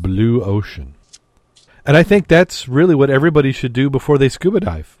the blue ocean. And I think that's really what everybody should do before they scuba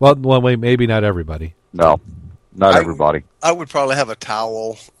dive. Well, maybe not everybody. No, not everybody. I would probably have a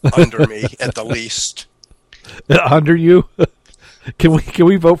towel under me at the least. Under you? Can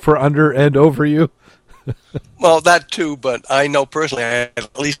we vote for under and over you? Well, that too, but I know personally I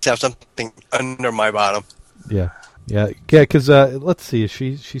at least have something under my bottom. Yeah, because let's see,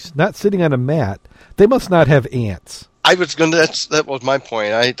 she's not sitting on a mat. They must not have ants. I was going to. That was my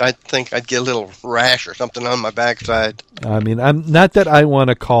point. I think I'd get a little rash or something on my backside. I mean, I'm not that I want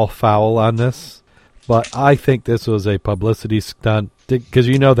to call foul on this, but I think this was a publicity stunt because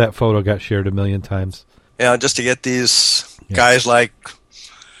that photo got shared 1 million times. Yeah, just to get these guys like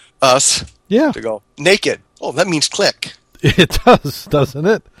us to go naked. Oh, that means click. It does, doesn't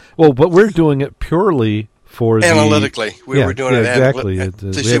it? Well, but we're doing it purely for analytically. We were doing it exactly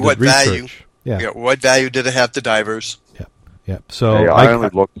to see what value. What value did it have to divers? Yeah. So I only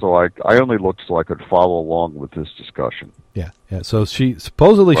looked so I could follow along with this discussion. Yeah. So she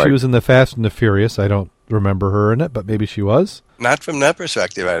supposedly she was in the Fast and the Furious. I don't remember her in it, but maybe she was. Not from that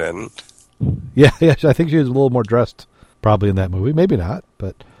perspective, I didn't. Yeah. I think she was a little more dressed, probably in that movie. Maybe not,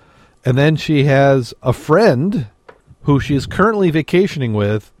 but. And then she has a friend who she is currently vacationing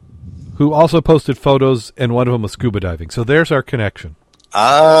with, who also posted photos, and one of them was scuba diving. So there's our connection.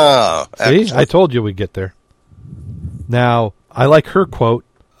 Ah, see, I told you we'd get there. Now, I like her quote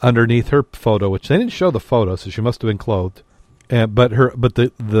underneath her photo, which they didn't show the photo, so she must have been clothed. But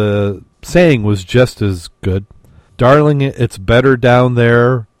the saying was just as good. Darling, it's better down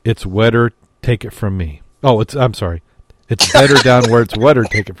there. It's wetter. Take it from me. Oh, I'm sorry. It's better down where it's wetter.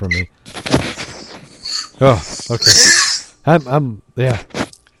 Take it from me. Oh, okay.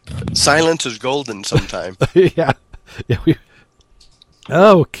 Silence is golden sometime. Yeah.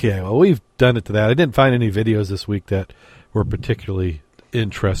 Okay, well, we've done it to that. I didn't find any videos this week that were particularly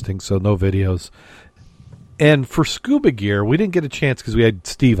interesting, so no videos. And for scuba gear, we didn't get a chance because we had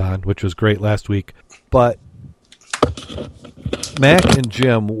Steve on, which was great last week. But Mac and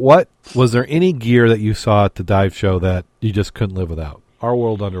Jim, was there any gear that you saw at the dive show that you just couldn't live without? Our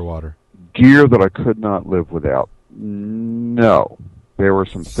World Underwater. Gear that I could not live without? No. There were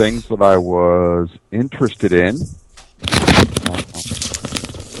some things that I was interested in.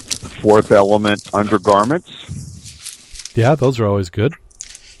 Fourth Element undergarments. Yeah, those are always good.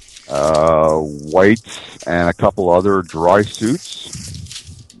 Whites and a couple other dry suits.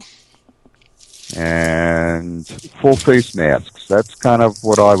 And full face masks. that's kind of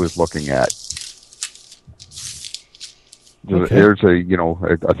what I was looking at. Okay. There's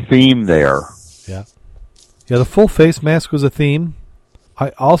a theme there. Yeah. Yeah, the full face mask was a theme. I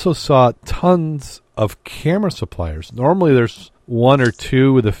also saw tons of camera suppliers. Normally there's one or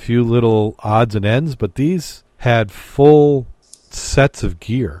two with a few little odds and ends, but these had full sets of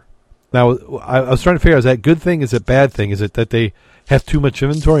gear. Now, I was trying to figure out, is that a good thing? Is it a bad thing? Is it that they have too much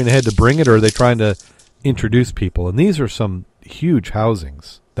inventory and they had to bring it, or are they trying to introduce people? And these are some huge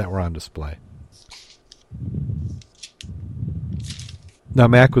housings that were on display. Now,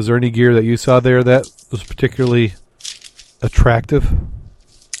 Mac, was there any gear that you saw there that was particularly attractive?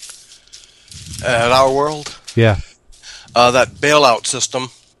 At Our World? Yeah. That bailout system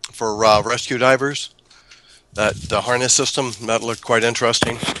for rescue divers, the harness system, that looked quite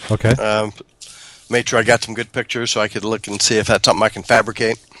interesting. Okay. Made sure I got some good pictures so I could look and see if that's something I can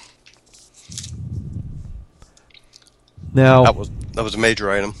fabricate. Now that was a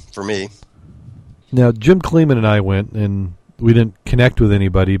major item for me. Now, Jim Kleeman and I went, and we didn't connect with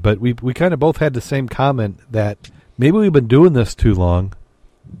anybody, but we kind of both had the same comment that maybe we've been doing this too long.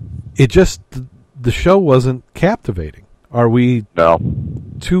 It just, the show wasn't captivating. Are we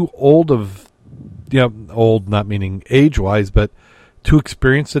too old old not meaning age-wise, but too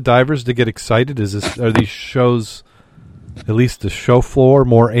experienced the divers to get excited? Are these shows, at least the show floor,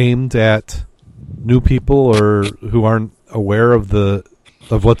 more aimed at new people or who aren't aware of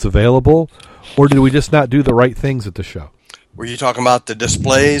what's available? Or did we just not do the right things at the show? Were you talking about the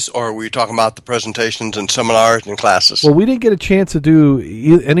displays, or were you talking about the presentations and seminars and classes? Well, we didn't get a chance to do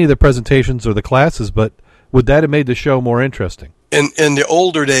any of the presentations or the classes, but would that have made the show more interesting? In the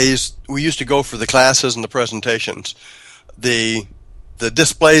older days, we used to go for the classes and the presentations. The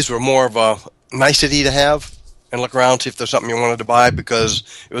displays were more of a nicety to have and look around, see if there's something you wanted to buy, because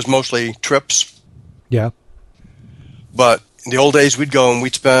it was mostly trips. Yeah. But in the old days, we'd go there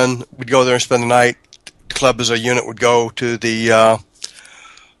and spend the night. The club as a unit would go to the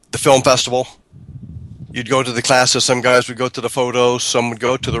film festival. You'd go to the classes. Some guys would go to the photos. Some would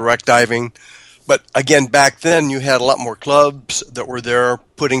go to the wreck diving. But again, back then you had a lot more clubs that were there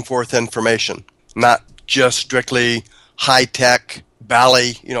putting forth information, not just strictly high tech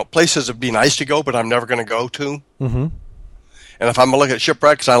valley. Places would be nice to go, but I'm never going to go to. Mm-hmm. And if I'm going to look at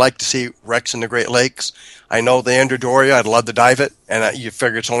shipwrecks, I like to see wrecks in the Great Lakes. I know the Andrew Doria, I'd love to dive it, and you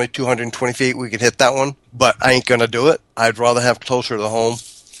figure it's only 220 feet, we could hit that one, but I ain't going to do it. I'd rather have closer to home.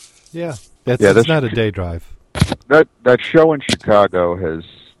 Yeah, that's not a day drive. That show in Chicago has,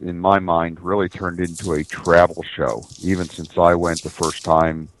 in my mind, really turned into a travel show, even since I went the first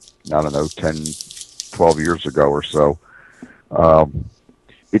time, 10, 12 years ago or so.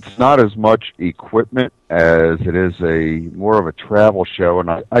 It's not as much equipment as it is more of a travel show, and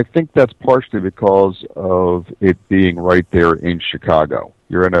I think that's partially because of it being right there in Chicago.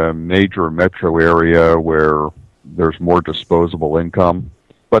 You're in a major metro area where there's more disposable income,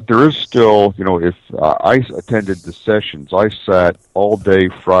 but there is still, if I attended the sessions, I sat all day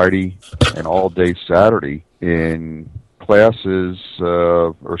Friday and all day Saturday in classes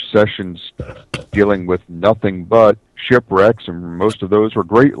or sessions dealing with nothing but shipwrecks, and most of those were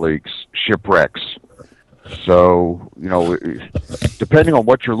Great Lakes shipwrecks. So, depending on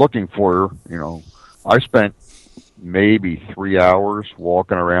what you're looking for, I spent maybe 3 hours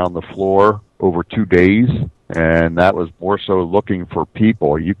walking around the floor over 2 days, and that was more so looking for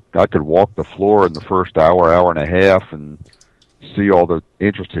people. I could walk the floor in the first hour and a half and see all that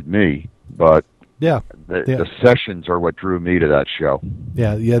interested me, but the sessions are what drew me to that show.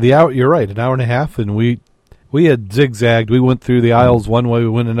 Yeah, the hour, you're right, an hour and a half, and we had zigzagged. We went through the aisles one way, we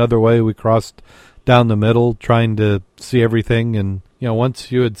went another way, we crossed down the middle trying to see everything, and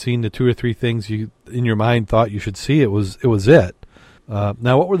once you had seen the 2 or 3 things you in your mind thought you should see, it was it.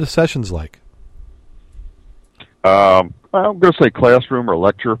 Now, what were the sessions like? I'm going to say classroom or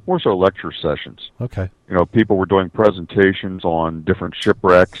lecture, more so lecture sessions. Okay. People were doing presentations on different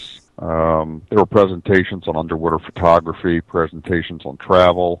shipwrecks. There were presentations on underwater photography, presentations on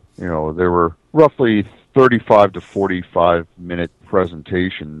travel. There were roughly 35 to 45 minute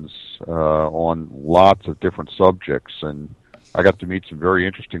presentations on lots of different subjects, and I got to meet some very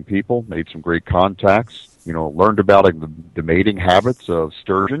interesting people, made some great contacts, learned about the mating habits of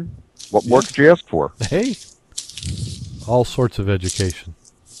sturgeon. What more could you ask for? Hey, all sorts of education.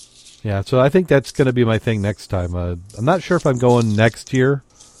 Yeah, so I think that's going to be my thing next time. I'm not sure if I'm going next year,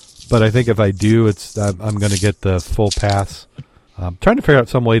 but I think if I do, I'm going to get the full pass. I'm trying to figure out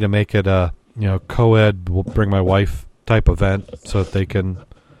some way to make it co-ed, we'll bring my wife type event so that they can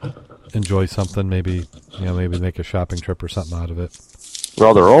enjoy something, maybe make a shopping trip or something out of it.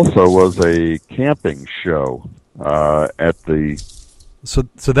 Well, there also was a camping show at the. So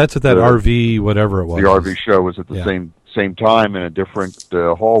that's at that RV, whatever it was. The RV show was at the same time in a different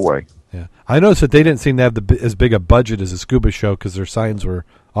hallway. Yeah, I noticed that they didn't seem to have as big a budget as a scuba show because their signs were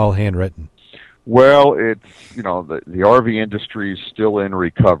all handwritten. Well, it's the RV industry is still in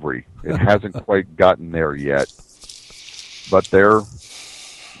recovery. It hasn't quite gotten there yet, but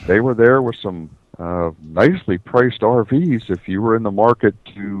they were there with some nicely priced RVs if you were in the market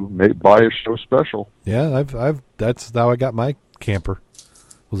to buy a show special. Yeah, that's how I got my camper.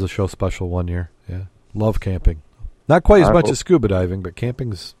 Was a show special one year. Yeah, love camping. Not quite as much as scuba diving, but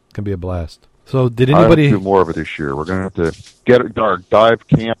camping can be a blast. So did anybody do more of it this year? We're going to have to get our dive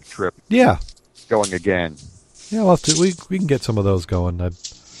camp trip. Yeah. Going again. Yeah, we can get some of those going.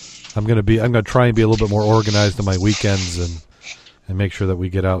 I'm going to try and be a little bit more organized on my weekends and make sure that we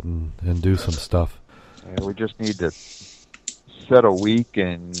get out and do some stuff. Yeah, we just need to set a week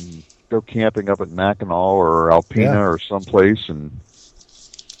and go camping up at Mackinac or Alpena or someplace and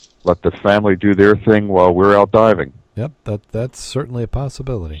let the family do their thing while we're out diving. Yep, that's certainly a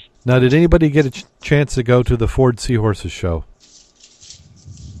possibility. Now, did anybody get a chance to go to the Ford Seahorses show?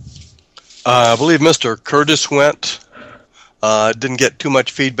 I believe Mr. Curtis went. Didn't get too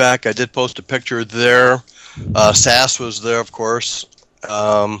much feedback. I did post a picture there. Sass was there, of course.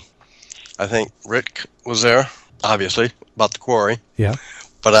 I think Rick was there, obviously, about the quarry. Yeah.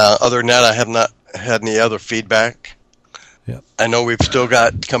 But other than that, I have not had any other feedback. Yeah. I know we've still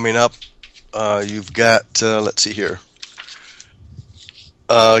got coming up. You've got, let's see here.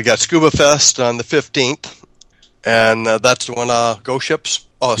 You got Scuba Fest on the 15th, and that's the one, Go Ships.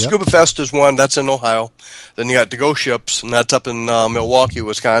 Oh, Scuba Fest is one, that's in Ohio. Then you got the Go Ships, and that's up in Milwaukee,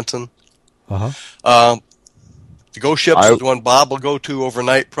 Wisconsin. Uh-huh. The Go Ships is the one Bob will go to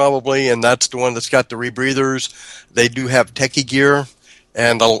overnight probably, and that's the one that's got the rebreathers. They do have techie gear,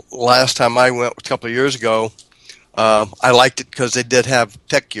 and the last time I went a couple of years ago, I liked it because they did have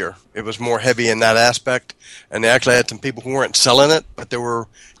tech gear. It was more heavy in that aspect, and they actually had some people who weren't selling it, but they were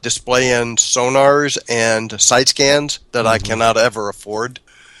displaying sonars and side scans that I cannot ever afford.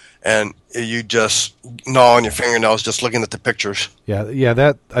 And you just gnaw on your fingernails just looking at the pictures. Yeah.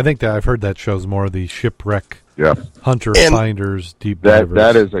 That I think that I've heard that shows more of the shipwreck hunter finders, deep divers.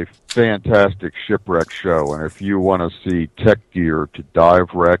 That is a fantastic shipwreck show, and if you want to see tech gear to dive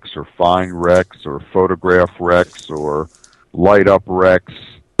wrecks or find wrecks or photograph wrecks or light up wrecks,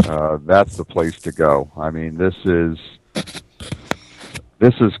 that's the place to go. I mean, this is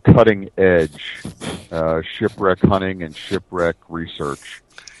cutting edge shipwreck hunting and shipwreck research.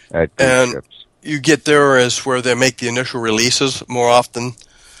 And you get there is where they make the initial releases more often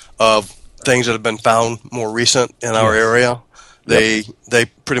of things that have been found more recent in our area. They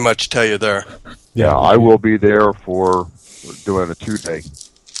pretty much tell you there. Yeah, I will be there for doing a 2-day.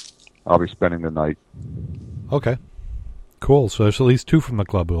 I'll be spending the night. Okay, cool. So there's at least 2 from the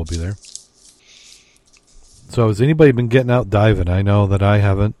club who will be there. So has anybody been getting out diving? I know that I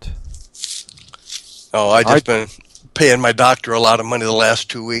haven't. Oh, I've been paying my doctor a lot of money the last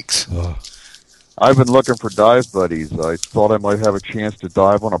 2 weeks. I've been looking for dive buddies. I thought I might have a chance to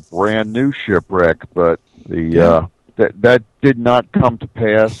dive on a brand new shipwreck, but that did not come to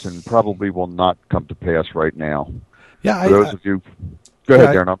pass, and probably will not come to pass right now. Yeah, for those of you, go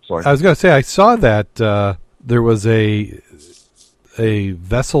ahead, Darren. I'm sorry. I was going to say I saw that there was a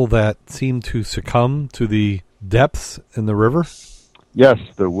vessel that seemed to succumb to the depths in the river. Yes,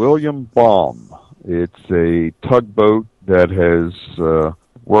 the William Baum. It's a tugboat that has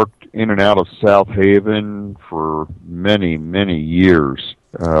worked in and out of South Haven for many, many years.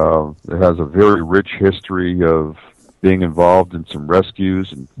 It has a very rich history of being involved in some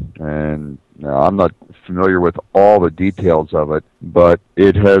rescues, and I'm not familiar with all the details of it, but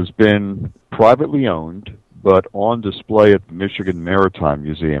it has been privately owned, but on display at the Michigan Maritime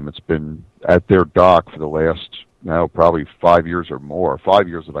Museum. It's been at their dock for the last, probably 5 years or more. 5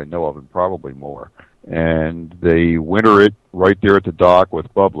 years that I know of, and probably more. And they winter it right there at the dock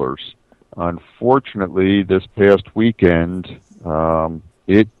with bubblers. Unfortunately, this past weekend,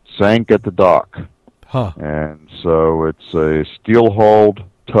 it sank at the dock. Huh. And so it's a steel-hulled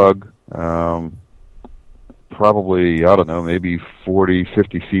tug, probably, I don't know, maybe 40,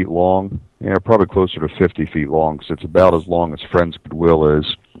 50 feet long. Yeah, probably closer to 50 feet long, because it's about as long as Friends Goodwill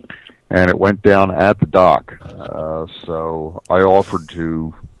is. And it went down at the dock. So I offered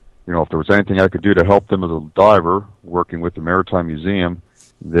to, if there was anything I could do to help them as a diver, working with the Maritime Museum,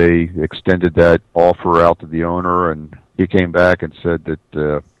 they extended that offer out to the owner, and he came back and said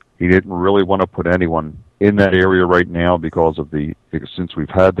that he didn't really want to put anyone in that area right now because since we've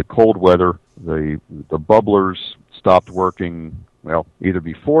had the cold weather, the bubblers stopped working well, either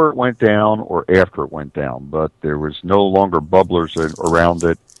before it went down or after it went down, but there was no longer bubblers around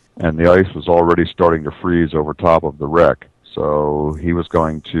it, and the ice was already starting to freeze over top of the wreck. So he was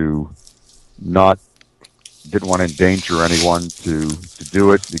going to didn't want to endanger anyone to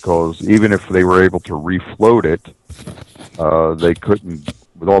do it, because even if they were able to refloat it, they couldn't,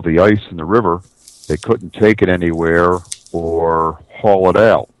 with all the ice in the river, they couldn't take it anywhere or haul it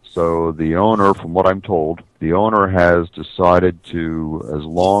out. So the owner, from what I'm told, the owner has decided to, as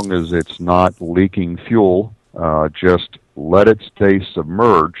long as it's not leaking fuel, just let it stay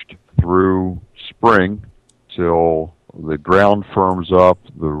submerged through spring till the ground firms up,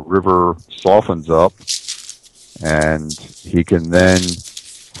 the river softens up, and he can then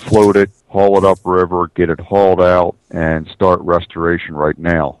float it, haul it upriver, get it hauled out, and start restoration right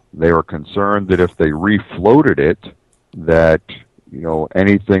now. They were concerned that if they refloated it, that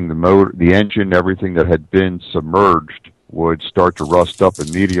anything, the motor, the engine, everything that had been submerged would start to rust up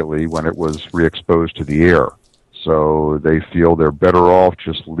immediately when it was re-exposed to the air. So they feel they're better off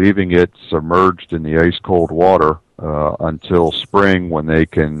just leaving it submerged in the ice-cold water until spring, when they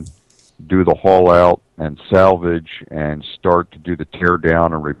can do the haul out and salvage and start to do the tear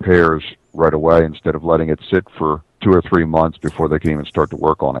down and repairs right away, instead of letting it sit for 2 or 3 months before they can even start to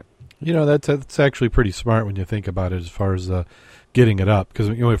work on it. That's actually pretty smart when you think about it, as far as getting it up, because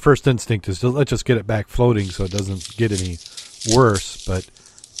my first instinct is let's just get it back floating so it doesn't get any worse, but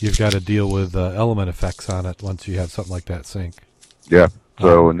you've got to deal with element effects on it once you have something like that sink. Yeah.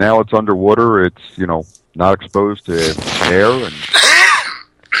 So now it's underwater. It's not exposed to air, and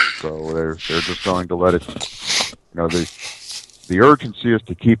so they're just going to let it. The urgency is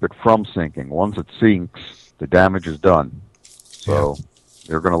to keep it from sinking. Once it sinks, the damage is done. So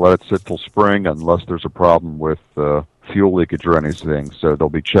they're going to let it sit till spring, unless there's a problem with fuel leakage or anything. So they'll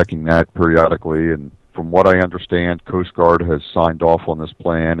be checking that periodically. And from what I understand, Coast Guard has signed off on this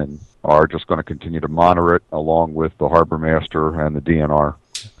plan and are just going to continue to monitor it, along with the harbor master and the DNR.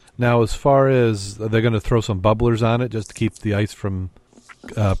 Now, as far as they're going to throw some bubblers on it just to keep the ice from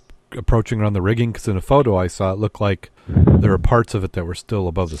approaching around the rigging, because in a photo I saw, it looked like there were parts of it that were still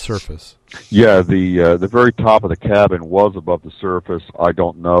above the surface. Yeah, the very top of the cabin was above the surface. I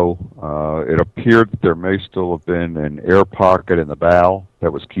don't know. It appeared that there may still have been an air pocket in the bow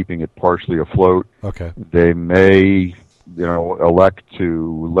that was keeping it partially afloat. Okay. They may, elect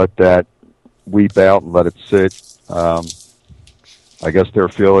to let that weep out and let it sit. I guess they're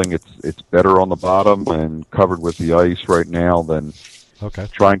feeling it's better on the bottom and covered with the ice right now than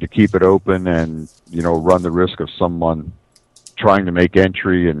trying to keep it open and run the risk of someone trying to make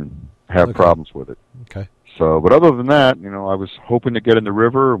entry and have problems with it. Okay. So, but other than that, I was hoping to get in the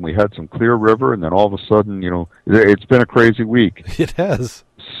river, and we had some clear river, and then all of a sudden, it's been a crazy week. It has.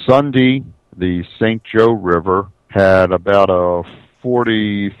 Sunday, the St. Joe River had about a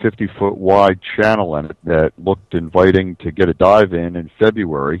 40, 50-foot wide channel in it that looked inviting to get a dive in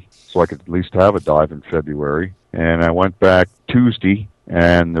February, so I could at least have a dive in February. And I went back Tuesday,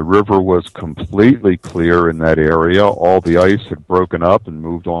 and the river was completely clear in that area. All the ice had broken up and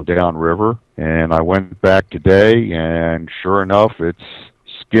moved on downriver. And I went back today, and sure enough, it's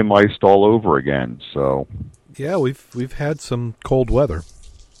skim iced all over again. So, yeah, we've had some cold weather.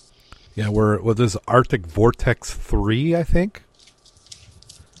 Yeah, with this Arctic Vortex 3, I think.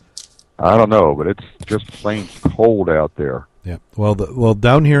 I don't know, but it's just plain cold out there. Yeah. Well,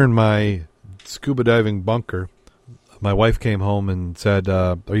 down here in my scuba diving bunker, my wife came home and said,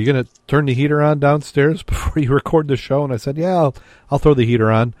 "Are you going to turn the heater on downstairs before you record the show?" And I said, "Yeah, I'll throw the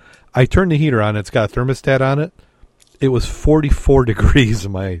heater on." I turned the heater on. It's got a thermostat on it. It was 44 degrees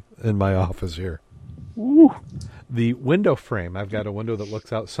in my office here. Ooh. The window frame, I've got a window that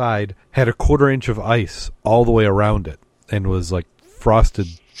looks outside, had a 1/4 inch of ice all the way around it and was like frosted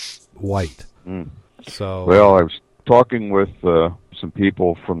white. So, well, I was talking with some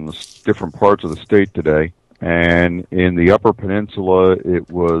people from the different parts of the state today, and in the Upper Peninsula, it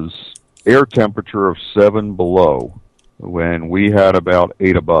was air temperature of 7 below when we had about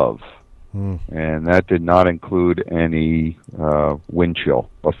 8 above. And that did not include any wind chill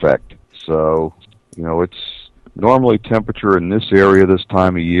effect. So, it's normally temperature in this area this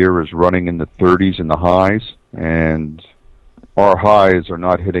time of year is running in the 30s in the highs, and our highs are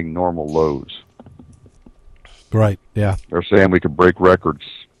not hitting normal lows. Right, yeah. They're saying we could break records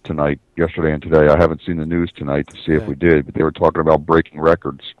tonight, yesterday and today. I haven't seen the news tonight to see if we did, but they were talking about breaking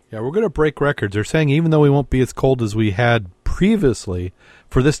records. Yeah, we're going to break records. They're saying even though we won't be as cold as we had previously,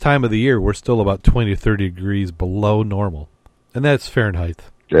 for this time of the year, we're still about 20 to 30 degrees below normal. And that's Fahrenheit.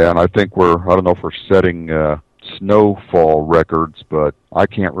 Yeah, and I think I don't know if we're setting snowfall records, but I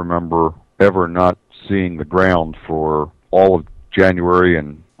can't remember ever not seeing the ground for all of January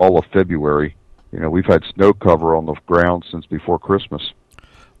and all of February. We've had snow cover on the ground since before Christmas.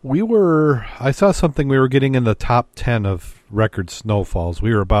 I saw something, we were getting in the top 10 of record snowfalls.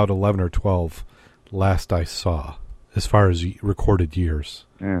 We were about 11 or 12 last I saw, as far as recorded years.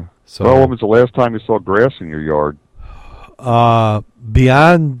 Yeah. So, when was the last time you saw grass in your yard?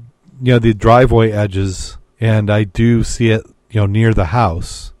 Beyond, the driveway edges, and I do see it, near the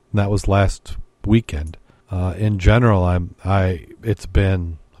house, and that was last weekend. In general, it's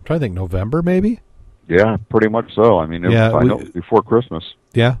been, I'm trying to think, November maybe? Yeah, pretty much so. I mean, I know it was before Christmas.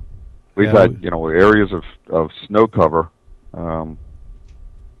 Yeah. We've had, areas of snow cover. My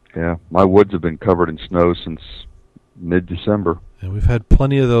woods have been covered in snow since mid-December. And we've had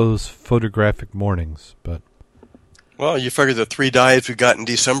plenty of those photographic mornings, but... Well, you figure the 3 dives we got in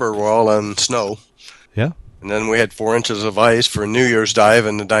December were all on snow. Yeah. And then we had 4 inches of ice for a New Year's dive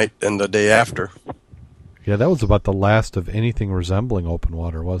and the day after. Yeah, that was about the last of anything resembling open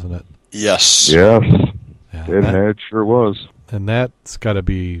water, wasn't it? Yes. Yes. Yeah, it sure was. And that's got to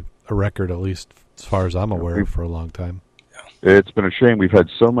be a record, at least as far as I'm aware, for a long time. It's been a shame. We've had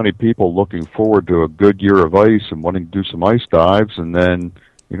so many people looking forward to a good year of ice and wanting to do some ice dives, and then,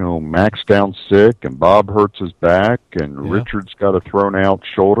 Mac's down sick, and Bob hurts his back, and Richard's got a thrown-out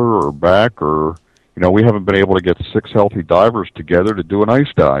shoulder or back, or, we haven't been able to get 6 healthy divers together to do an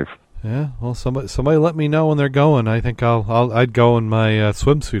ice dive. Yeah, well, somebody let me know when they're going. I think I'd go in my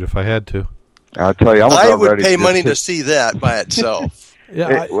swimsuit if I had to. I'll tell you, I would pay money to see that by itself.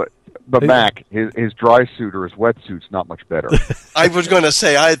 But Mac, his dry suit or his wetsuit's not much better. I was going to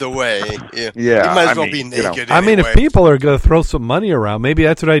say either way. Yeah, he might as well be naked. I mean, if people are going to throw some money around, maybe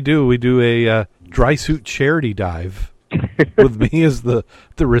that's what I do. We do a dry suit charity dive with me as the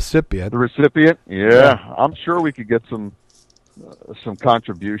recipient. The recipient? Yeah. I'm sure we could get some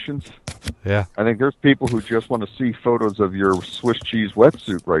contributions. Yeah. I think there's people who just want to see photos of your Swiss cheese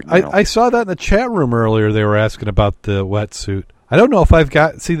wetsuit right now. I saw that in the chat room earlier. They were asking about the wetsuit. I don't know if I've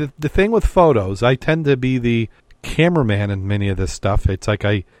got... See, the thing with photos, I tend to be the cameraman in many of this stuff. It's like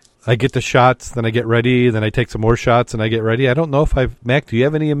I get the shots, then I get ready, then I take some more shots, and I get ready. I don't know if Mac, do you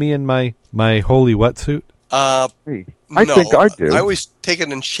have any of me in my holy wetsuit? I think I do. I always take it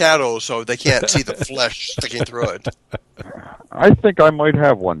in shadow so they can't see the flesh sticking through it. I think I might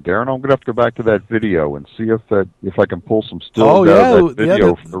have one, Darren. I'm going to have to go back to that video and see if I can pull some stills out of that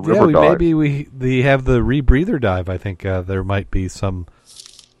video for the river dive. Maybe they have the rebreather dive. I think there might be some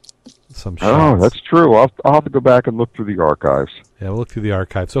shots. Oh, that's true. I'll have to go back and look through the archives. Yeah, we'll look through the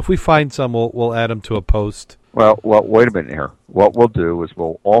archives. So if we find some, we'll add them to a post. Well, wait a minute here. What we'll do is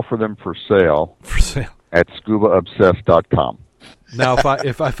we'll offer them for sale. At scubaobsessed.com. Now,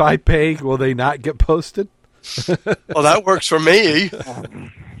 if I pay, will they not get posted? Well, that works for me.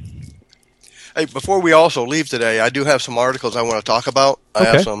 Hey, before we also leave today, I do have some articles I want to talk about.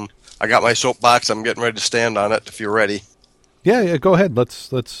 Okay. I got my soapbox. I'm getting ready to stand on it. If you're ready. Yeah. Go ahead.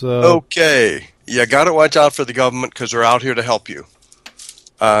 Let's. Okay. You got to watch out for the government because they're out here to help you.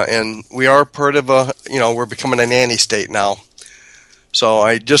 And we are part of we're becoming a nanny state now. So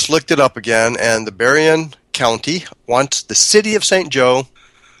I just looked it up again, and the Berrien County wants the city of St. Joe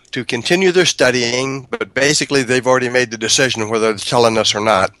to continue their studying, but basically they've already made the decision whether they're telling us or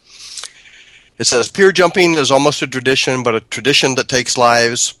not. It says, pier jumping is almost a tradition, but a tradition that takes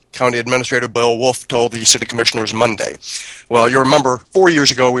lives, County Administrator Bill Wolf told the city commissioners Monday. Well, you remember 4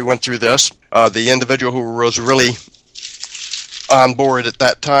 years ago we went through this. The individual who was really on board at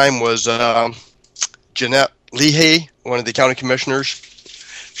that time was Jeanette Leahy, one of the county commissioners.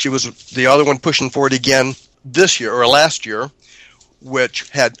 She was the other one pushing for it again this year or last year, which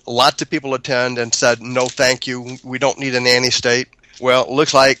had lots of people attend and said, no, thank you. We don't need a nanny state. Well, it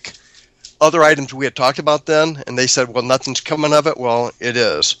looks like other items we had talked about then, and they said, well, nothing's coming of it. Well, it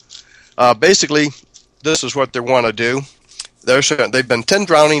is. Basically, this is what they want to do. They've been 10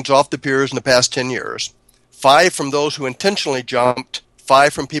 drownings off the piers in the past 10 years. 5 from those who intentionally jumped,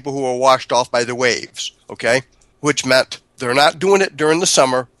 5 from people who were washed off by the waves, okay? Which meant they're not doing it during the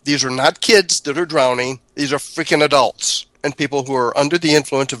summer. These are not kids that are drowning. These are freaking adults and people who are under the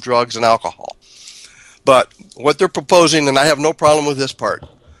influence of drugs and alcohol. But what they're proposing, and I have no problem with this part,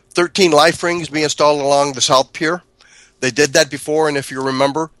 13 life rings be installed along the South Pier. They did that before, and if you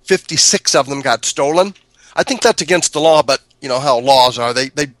remember, 56 of them got stolen. I think that's against the law, but you know how laws are. They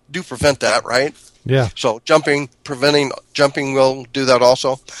do prevent that, right? Yeah. So preventing jumping will do that also.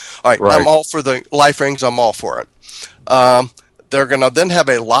 All right. I'm all for the life rings. I'm all for it. They're going to then have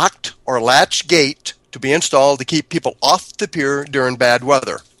a locked or latch gate to be installed to keep people off the pier during bad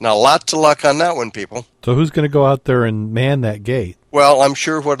weather. Now, lots of luck on that one, people. So who's going to go out there and man that gate? Well, I'm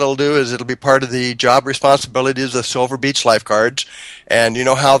sure what it'll do is it'll be part of the job responsibilities of Silver Beach lifeguards. And you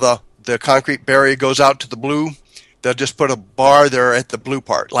know how the concrete barrier goes out to the blue? They'll just put a bar there at the blue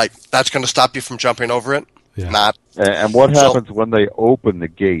part. Like, that's going to stop you from jumping over it? Yeah. Not. And what happens when they open the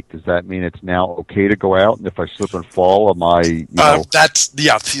gate? Does that mean it's now okay to go out? And if I slip and fall, am I, that's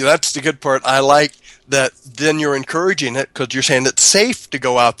the good part. I like that then you're encouraging it because you're saying it's safe to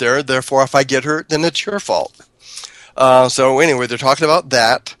go out there. Therefore, if I get hurt, then it's your fault. So anyway, they're talking about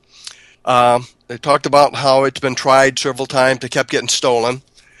that. They talked about how it's been tried several times. They kept getting stolen.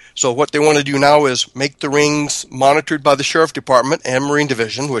 So what they want to do now is make the rings monitored by the Sheriff Department and Marine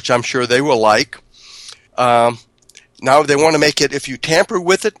Division, which I'm sure they will like. Now they want to make it, if you tamper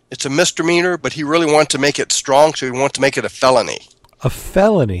with it, it's a misdemeanor, but he really wants to make it strong, so he wants to make it a felony. A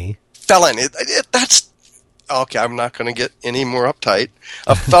felony? Felony. That's, okay, I'm not going to get any more uptight.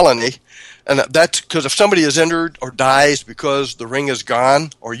 A felony. And that's because if somebody is injured or dies because the ring is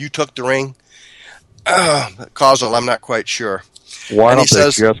gone or you took the ring, causal, I'm not quite sure. Why don't they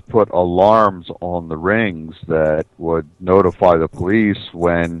just put alarms on the rings that would notify the police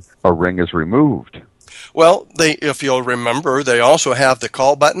when a ring is removed? Well, if you'll remember, they also have the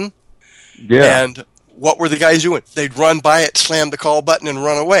call button. Yeah. And what were the guys doing? They'd run by it, slam the call button, and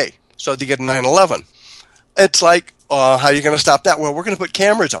run away. So they get a 911. It's like, how are you going to stop that? Well, we're going to put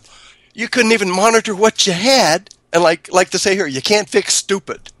cameras up. You couldn't even monitor what you had. And like to say here, you can't fix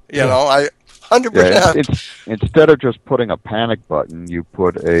stupid. You know, 100%. Yeah, instead of just putting a panic button, you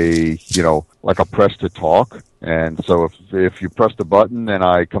put like a press to talk. And so if you press the button and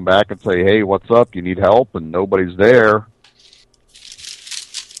I come back and say, hey, what's up? You need help? And nobody's there.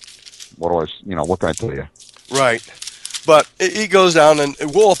 What can I tell you? Right. But he goes down, and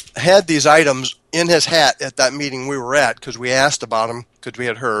Wolf had these items in his hat at that meeting we were at because we asked about them because we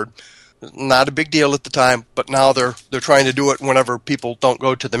had heard. Not a big deal at the time, but now they're trying to do it whenever people don't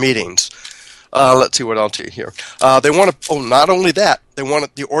go to the meetings. Let's see what else here. They want to. Oh, not only that, they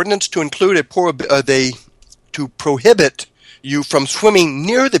want the ordinance to include to prohibit you from swimming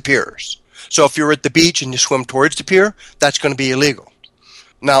near the piers. So if you're at the beach and you swim towards the pier, that's going to be illegal.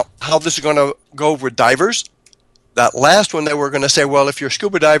 Now, how this is going to go with divers? That last one, they were going to say, well, if you're a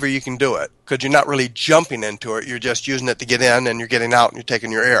scuba diver, you can do it because you're not really jumping into it. You're just using it to get in, and you're getting out, and you're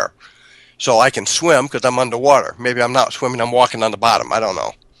taking your air. So I can swim because I'm underwater. Maybe I'm not swimming. I'm walking on the bottom. I don't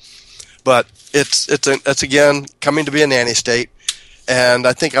know. But it's again coming to be a nanny state, and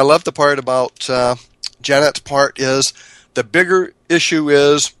I think I love the part about Janet's part is the bigger issue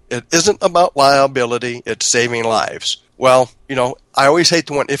is it isn't about liability. It's saving lives. Well, I always hate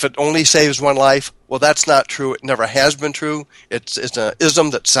the one, if it only saves one life, well, that's not true. It never has been true. It's an ism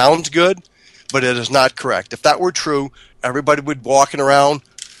that sounds good, but it is not correct. If that were true, everybody would be walking around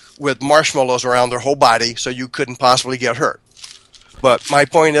with marshmallows around their whole body so you couldn't possibly get hurt. But my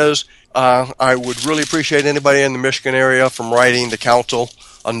point is, I would really appreciate anybody in the Michigan area from writing the council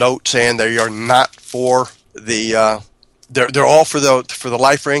a note saying they are not for the they're all for the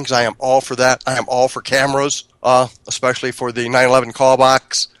life rings. I am all for that. I am all for cameras, especially for the 911 call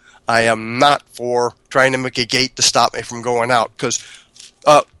box. I am not for trying to make a gate to stop me from going out because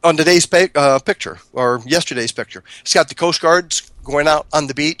on today's picture or yesterday's picture, it's got the Coast Guards going out on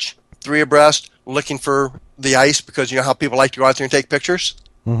the beach, 3 abreast, looking for the ice because you know how people like to go out there and take pictures.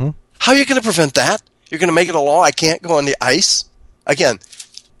 Mm-hmm. How are you going to prevent that? You're going to make it a law? I can't go on the ice again.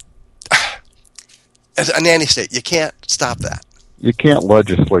 As a nanny state, you can't stop that. You can't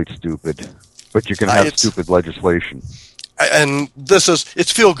legislate stupid, but you can have stupid legislation. And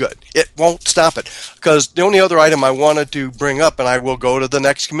it's feel good. It won't stop it. Because the only other item I wanted to bring up, and I will go to the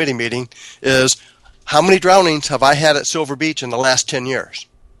next committee meeting, is how many drownings have I had at Silver Beach in the last 10 years?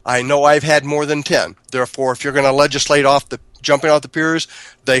 I know I've had more than 10. Therefore, if you're going to legislate jumping off the piers,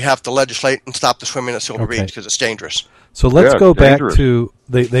 they have to legislate and stop the swimming at Silver Beach because it's dangerous. So let's go back to,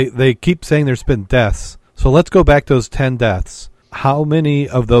 they keep saying there's been deaths. So let's go back to those 10 deaths. How many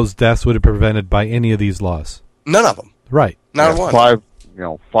of those deaths would have been prevented by any of these laws? None of them. Right. Not one.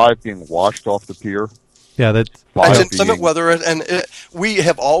 5 being washed off the pier. Yeah, that's... It's inclement weather, and we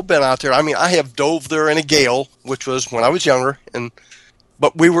have all been out there. I mean, I have dove there in a gale, which was when I was younger,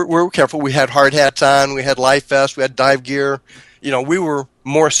 but we were careful. We had hard hats on, we had life vests, we had dive gear. We were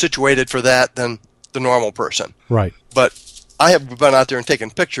more situated for that than the normal person. Right. But I have been out there and taken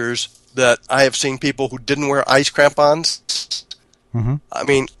pictures that I have seen people who didn't wear ice crampons. Mm-hmm. I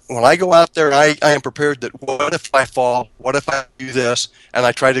mean, when I go out there, I am prepared that what if I fall? What if I do this? And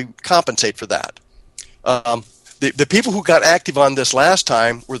I try to compensate for that. The people who got active on this last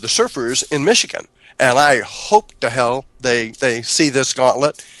time were the surfers in Michigan. And I hope to hell they see this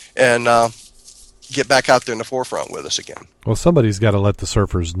gauntlet and get back out there in the forefront with us again. Well, somebody's got to let the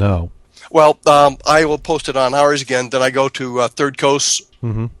surfers know. Well, I will post it on ours again. Then I go to Third Coast,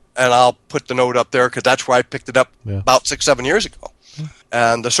 and I'll put the note up there because that's where I picked it up about 6-7 years ago.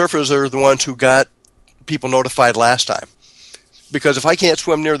 And the surfers are the ones who got people notified last time. Because if I can't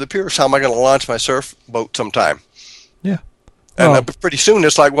swim near the piers, how am I going to launch my surf boat sometime? Yeah. And pretty soon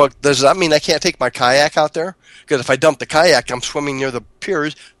it's like, well, does that mean I can't take my kayak out there? Because if I dump the kayak, I'm swimming near the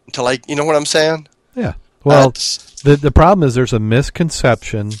piers until you know what I'm saying? Yeah. Well, the problem is there's a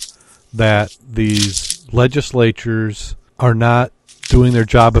misconception that these legislatures are not doing their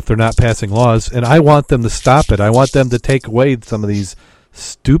job if they're not passing laws, and I want them to stop it. I want them to take away some of these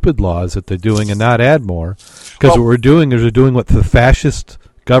stupid laws that they're doing and not add more. Because what we're doing is we're doing what the fascist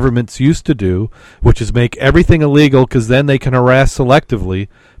governments used to do, which is make everything illegal because then they can harass selectively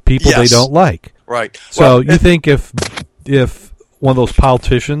people they don't like. Right. So you think if one of those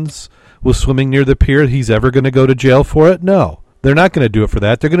politicians was swimming near the pier, he's ever going to go to jail for it? No. They're not going to do it for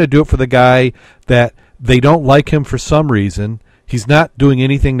that. They're going to do it for the guy that they don't like him for some reason. He's not doing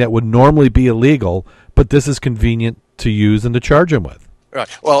anything that would normally be illegal, but this is convenient to use and to charge him with. Right.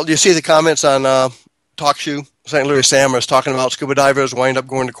 Well, you see the comments on TalkShoe? St. Louis Sam was talking about scuba divers wind up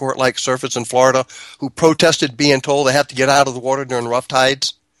going to court like surfers in Florida who protested being told they have to get out of the water during rough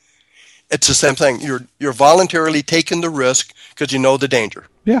tides. It's the same thing. You're voluntarily taking the risk because you know the danger.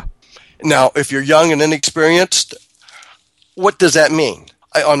 Yeah. Now, if you're young and inexperienced, what does that mean?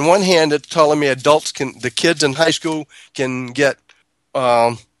 On one hand, it's telling me the kids in high school can get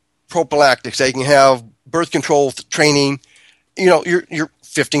prophylactics. They can have birth control training. You know, you're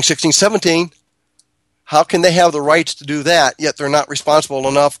 15, 16, 17. How can they have the rights to do that, yet they're not responsible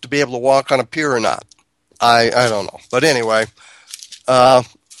enough to be able to walk on a pier or not? I don't know. But anyway,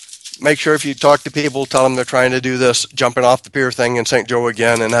 make sure if you talk to people, tell them they're trying to do this jumping off the pier thing in St. Joe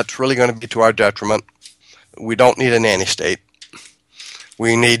again, and that's really going to be to our detriment. We don't need a nanny state.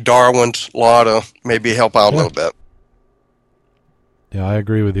 We need Darwin's law to maybe help out a little bit. Yeah, I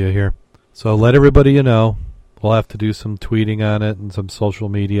agree with you here. So let everybody know. We'll have to do some tweeting on it and some social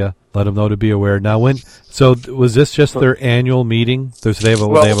media. Let them know to be aware. Now, so was this just their annual meeting? They have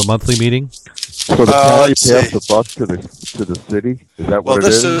a monthly meeting? So the county passed the buck to the city? Is that what it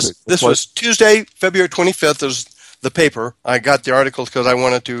is? This was Tuesday, February 25th is the paper. I got the article because I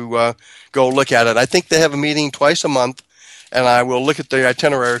wanted to go look at it. I think they have a meeting twice a month, and I will look at the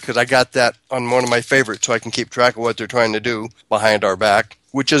itinerary because I got that on one of my favorites so I can keep track of what they're trying to do behind our back,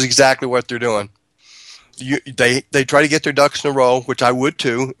 which is exactly what they're doing. They try to get their ducks in a row, which I would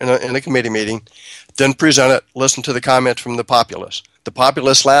too in a committee meeting, then present it, listen to the comments from the populace. The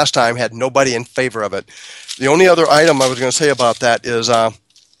populace last time had nobody in favor of it. The only other item I was going to say about that is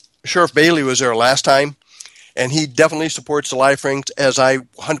Sheriff Bailey was there last time, and he definitely supports the life rings, as I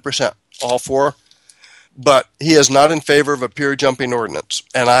 100% all for, but he is not in favor of a pier jumping ordinance,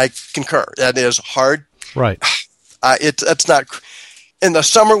 and I concur. That is hard. Right. It's not in the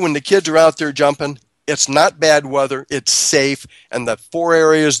summer when the kids are out there jumping. It's not bad weather. It's safe. And the 4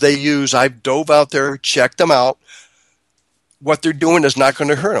 areas they use, I've dove out there, checked them out. What they're doing is not going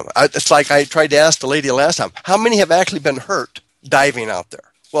to hurt them. It's like I tried to ask the lady last time, how many have actually been hurt diving out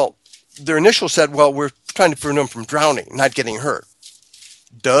there? Well, their initial said, well, we're trying to prevent them from drowning, not getting hurt.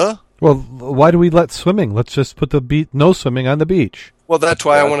 Duh. Well, why do we let swimming? Let's just put no swimming on the beach. Well, that's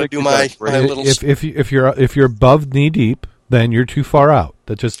why I want to do my little... If you're above knee deep, then you're too far out.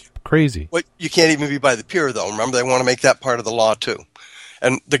 That's just crazy. Well, you can't even be by the pier, though. Remember, they want to make that part of the law, too.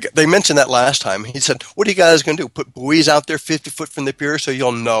 And they mentioned that last time. He said, what are you guys going to do? Put buoys out there 50 foot from the pier so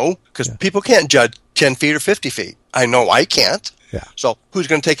you'll know? Because people can't judge 10 feet or 50 feet. I know I can't. Yeah. So who's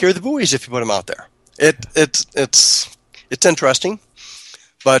going to take care of the buoys if you put them out there? It's interesting.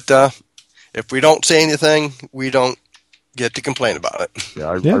 But if we don't say anything, we don't get to complain about it. Yeah,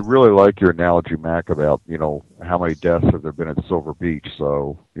 I really like your analogy, Mac, about, how many deaths have there been at Silver Beach.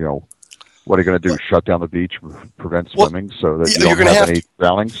 So, what are you going to do? Shut down the beach, prevent swimming so that you don't have any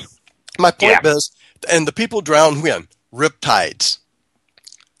drownings? My point is, and the people drown when? Rip tides.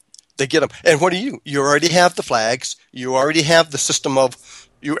 They get them. And what do? You already have the flags. You already have the system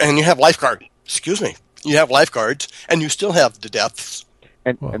and you have lifeguards. Excuse me. You have lifeguards, and you still have the deaths.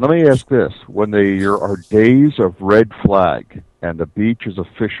 And let me ask this. When there are days of red flag and the beach is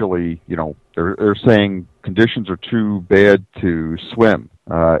officially, they're saying conditions are too bad to swim,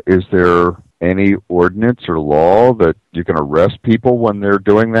 is there any ordinance or law that you can arrest people when they're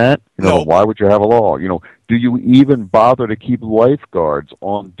doing that? No. Why would you have a law? Do you even bother to keep lifeguards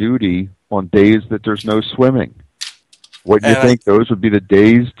on duty on days that there's no swimming? What, you think those would be the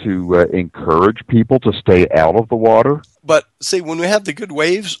days to encourage people to stay out of the water? But see, when we have the good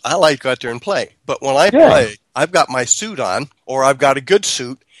waves, I like to go out there and play. But when I play, I've got my suit on, or I've got a good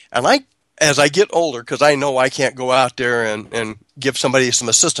suit, and as I get older, because I know I can't go out there and give somebody some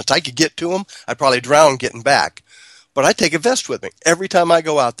assistance. I could get to them. I'd probably drown getting back. But I take a vest with me. Every time I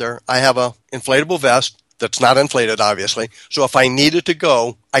go out there, I have a inflatable vest that's not inflated, obviously. So if I needed to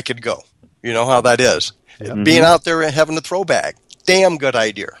go, I could go. You know how that is. Mm-hmm. Being out there and having a throw bag, damn good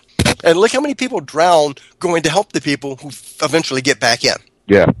idea. And look how many people drown going to help the people who eventually get back in.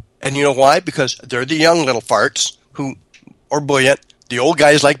 Yeah. And you know why? Because they're the young little farts who are buoyant. The old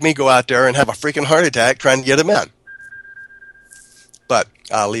guys like me go out there and have a freaking heart attack trying to get them in. But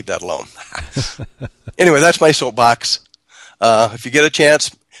I'll leave that alone. Anyway, that's my soapbox. If you get a chance,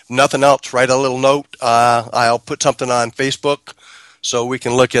 if nothing else, write a little note. I'll put something on Facebook so we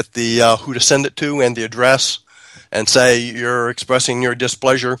can look at the who to send it to and the address and say you're expressing your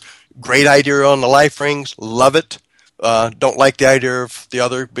displeasure. Great idea on the life rings. Love it. Don't like the idea of the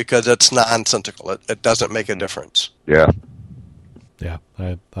other because it's nonsensical. It doesn't make a difference. Yeah. Yeah,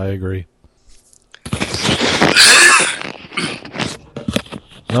 I agree.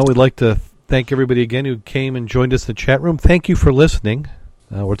 Well, we'd like to thank everybody again who came and joined us in the chat room. Thank you for listening.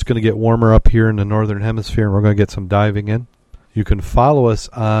 It's going to get warmer up here in the Northern Hemisphere, and we're going to get some diving in. You can follow us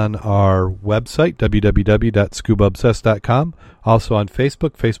on our website, www.scubaobsessed.com. Also on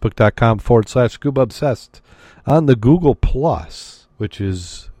Facebook, facebook.com/scubaobsessed. On the Google Plus, which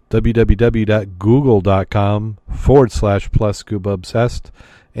is www.google.com/+scubaobsessed.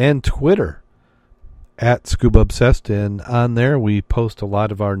 And Twitter, @scubaobsessed. And on there, we post a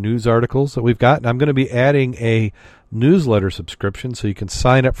lot of our news articles that we've got. And I'm going to be adding a newsletter subscription, so you can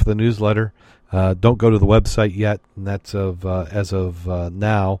sign up for the newsletter. Don't go to the website yet, and that's as of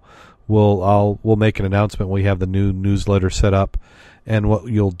now. We'll make an announcement when we have the new newsletter set up, and what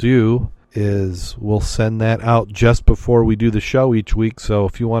you'll do is we'll send that out just before we do the show each week. So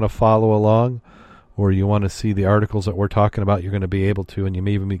if you want to follow along, or you want to see the articles that we're talking about, you're going to be able to, and you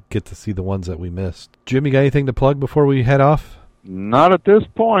may even get to see the ones that we missed. Jim, you got anything to plug before we head off? Not at this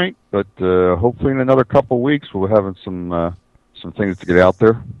point, but hopefully in another couple of weeks we'll be having some things to get out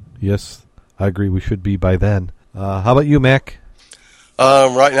there. Yes, I agree. We should be by then. How about you, Mac?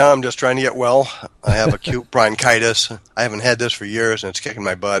 Right now I'm just trying to get well. I have acute bronchitis. I haven't had this for years, and it's kicking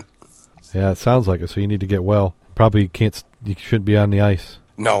my butt. Yeah, it sounds like it, so you need to get well. Probably you shouldn't be on the ice.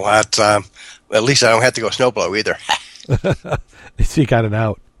 No, that's, at least I don't have to go snowblow either. So you got it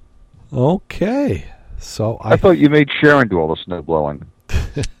out. Okay. So I thought you made Sharon do all the snow blowing.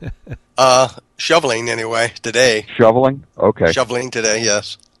 Shoveling anyway, today. Shoveling? Okay. Shoveling today,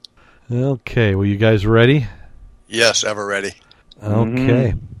 yes. Okay, well, you guys ready? Yes, ever ready.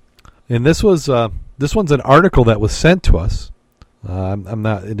 Okay. And this one's an article that was sent to us.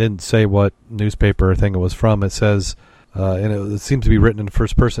 It didn't say what newspaper or thing it was from. It says, and it seems to be written in the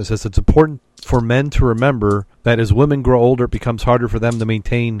first person. It says it's important for men to remember that as women grow older, it becomes harder for them to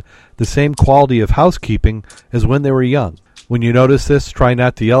maintain the same quality of housekeeping as when they were young. When you notice this, try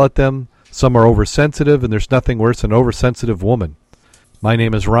not to yell at them. Some are oversensitive, and there's nothing worse than an oversensitive woman. My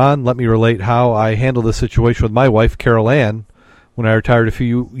name is Ron. Let me relate how I handled this situation with my wife, Carol Ann, when I retired a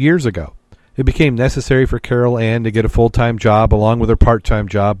few years ago. It became necessary for Carol Ann to get a full-time job along with her part-time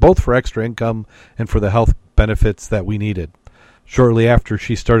job, both for extra income and for the health benefits that we needed. Shortly after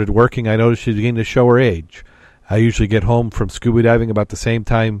she started working, I noticed she began to show her age. I usually get home from scuba diving about the same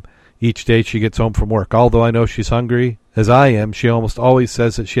time each day she gets home from work. Although I know she's hungry, as I am, she almost always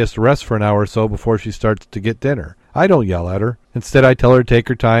says that she has to rest for an hour or so before she starts to get dinner. I don't yell at her. Instead, I tell her to take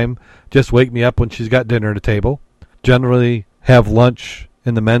her time, just wake me up when she's got dinner at the table. Generally have lunch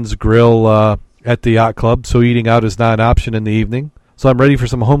in the men's grill at the yacht club, so eating out is not an option in the evening. So I'm ready for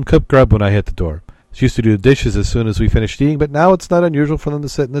some home-cooked grub when I hit the door. She used to do the dishes as soon as we finished eating, but now it's not unusual for them to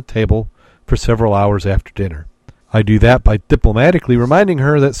sit at the table for several hours after dinner. I do that by diplomatically reminding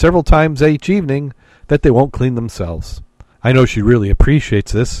her that several times each evening that they won't clean themselves. I know she really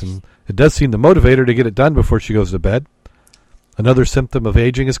appreciates this, and it does seem to motivate her to get it done before she goes to bed. Another symptom of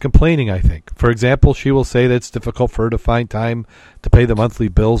aging is complaining, I think. For example, she will say that it's difficult for her to find time to pay the monthly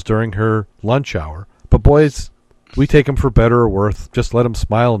bills during her lunch hour. But boys, we take them for better or worse. Just let them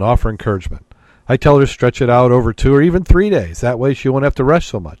smile and offer encouragement. I tell her to stretch it out over 2 or even 3 days. That way she won't have to rush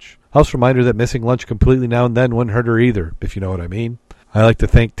so much. I also remind her that missing lunch completely now and then wouldn't hurt her either, if you know what I mean. I like to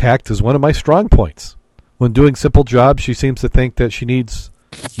think tact is one of my strong points. When doing simple jobs, she seems to think that she needs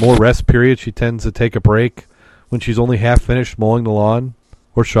more rest periods. She tends to take a break when she's only half finished mowing the lawn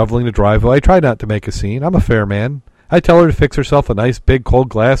or shoveling the driveway. I try not to make a scene. I'm a fair man. I tell her to fix herself a nice big cold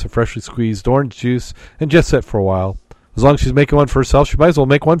glass of freshly squeezed orange juice and just sit for a while. as long as she's making one for herself, she might as well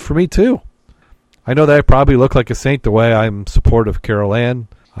make one for me too. I know that I probably look like a saint the way I'm supportive of Carol Ann.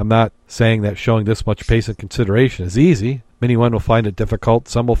 I'm not saying that showing this much patience and consideration is easy. Many women will find it difficult.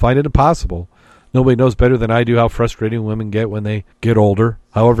 Some will find it impossible. Nobody knows better than I do how frustrating women get when they get older.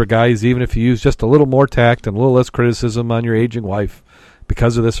 However, guys, even if you use just a little more tact and a little less criticism on your aging wife,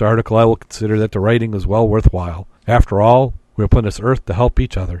 because of this article, I will consider that the writing is well worthwhile. After all, we're put on this earth to help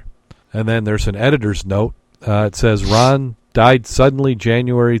each other. And then there's an editor's note. It says, Ron died suddenly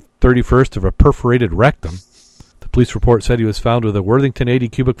January 31st of a perforated rectum. The police report said he was found with a Worthington 80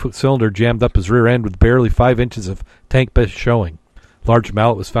 cubic foot cylinder jammed up his rear end with barely 5 inches of tank bed showing. Large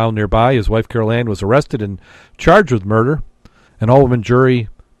mallet was found nearby. His wife, Carol Ann, was arrested and charged with murder. An all-woman jury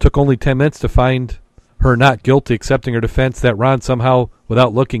took only 10 minutes to find her not guilty, accepting her defense that Ron somehow,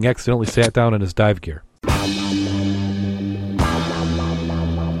 without looking, accidentally sat down in his dive gear.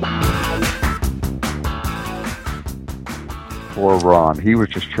 Poor Ron. He was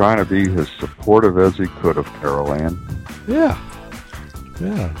just trying to be as supportive as he could of Carol Ann. Yeah.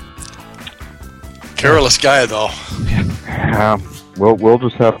 Careless guy, though. Yeah. We'll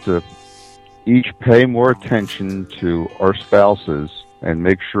just have to each pay more attention to our spouses and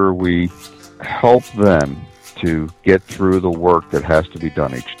make sure we help them to get through the work that has to be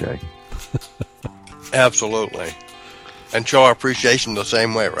done each day. Absolutely. And show our appreciation the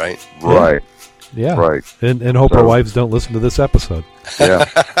same way, right? Right. Yeah. Right. And hope our wives don't listen to this episode. Yeah.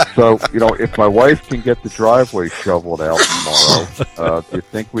 So, if my wife can get the driveway shoveled out tomorrow, do you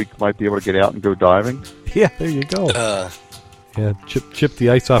think we might be able to get out and go diving? Yeah, there you go. Yeah, chip the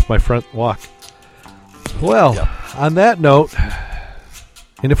ice off my front walk. Well, on that note,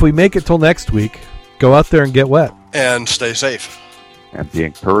 and if we make it till next week, go out there and get wet. And stay safe. And be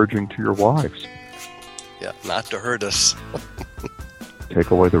encouraging to your wives. Yeah, not to hurt us.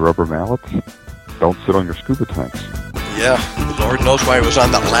 Take away the rubber mallets. Don't sit on your scuba tanks. Yeah, Lord knows why he was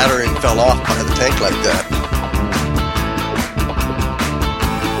on that ladder and fell off by the tank like that.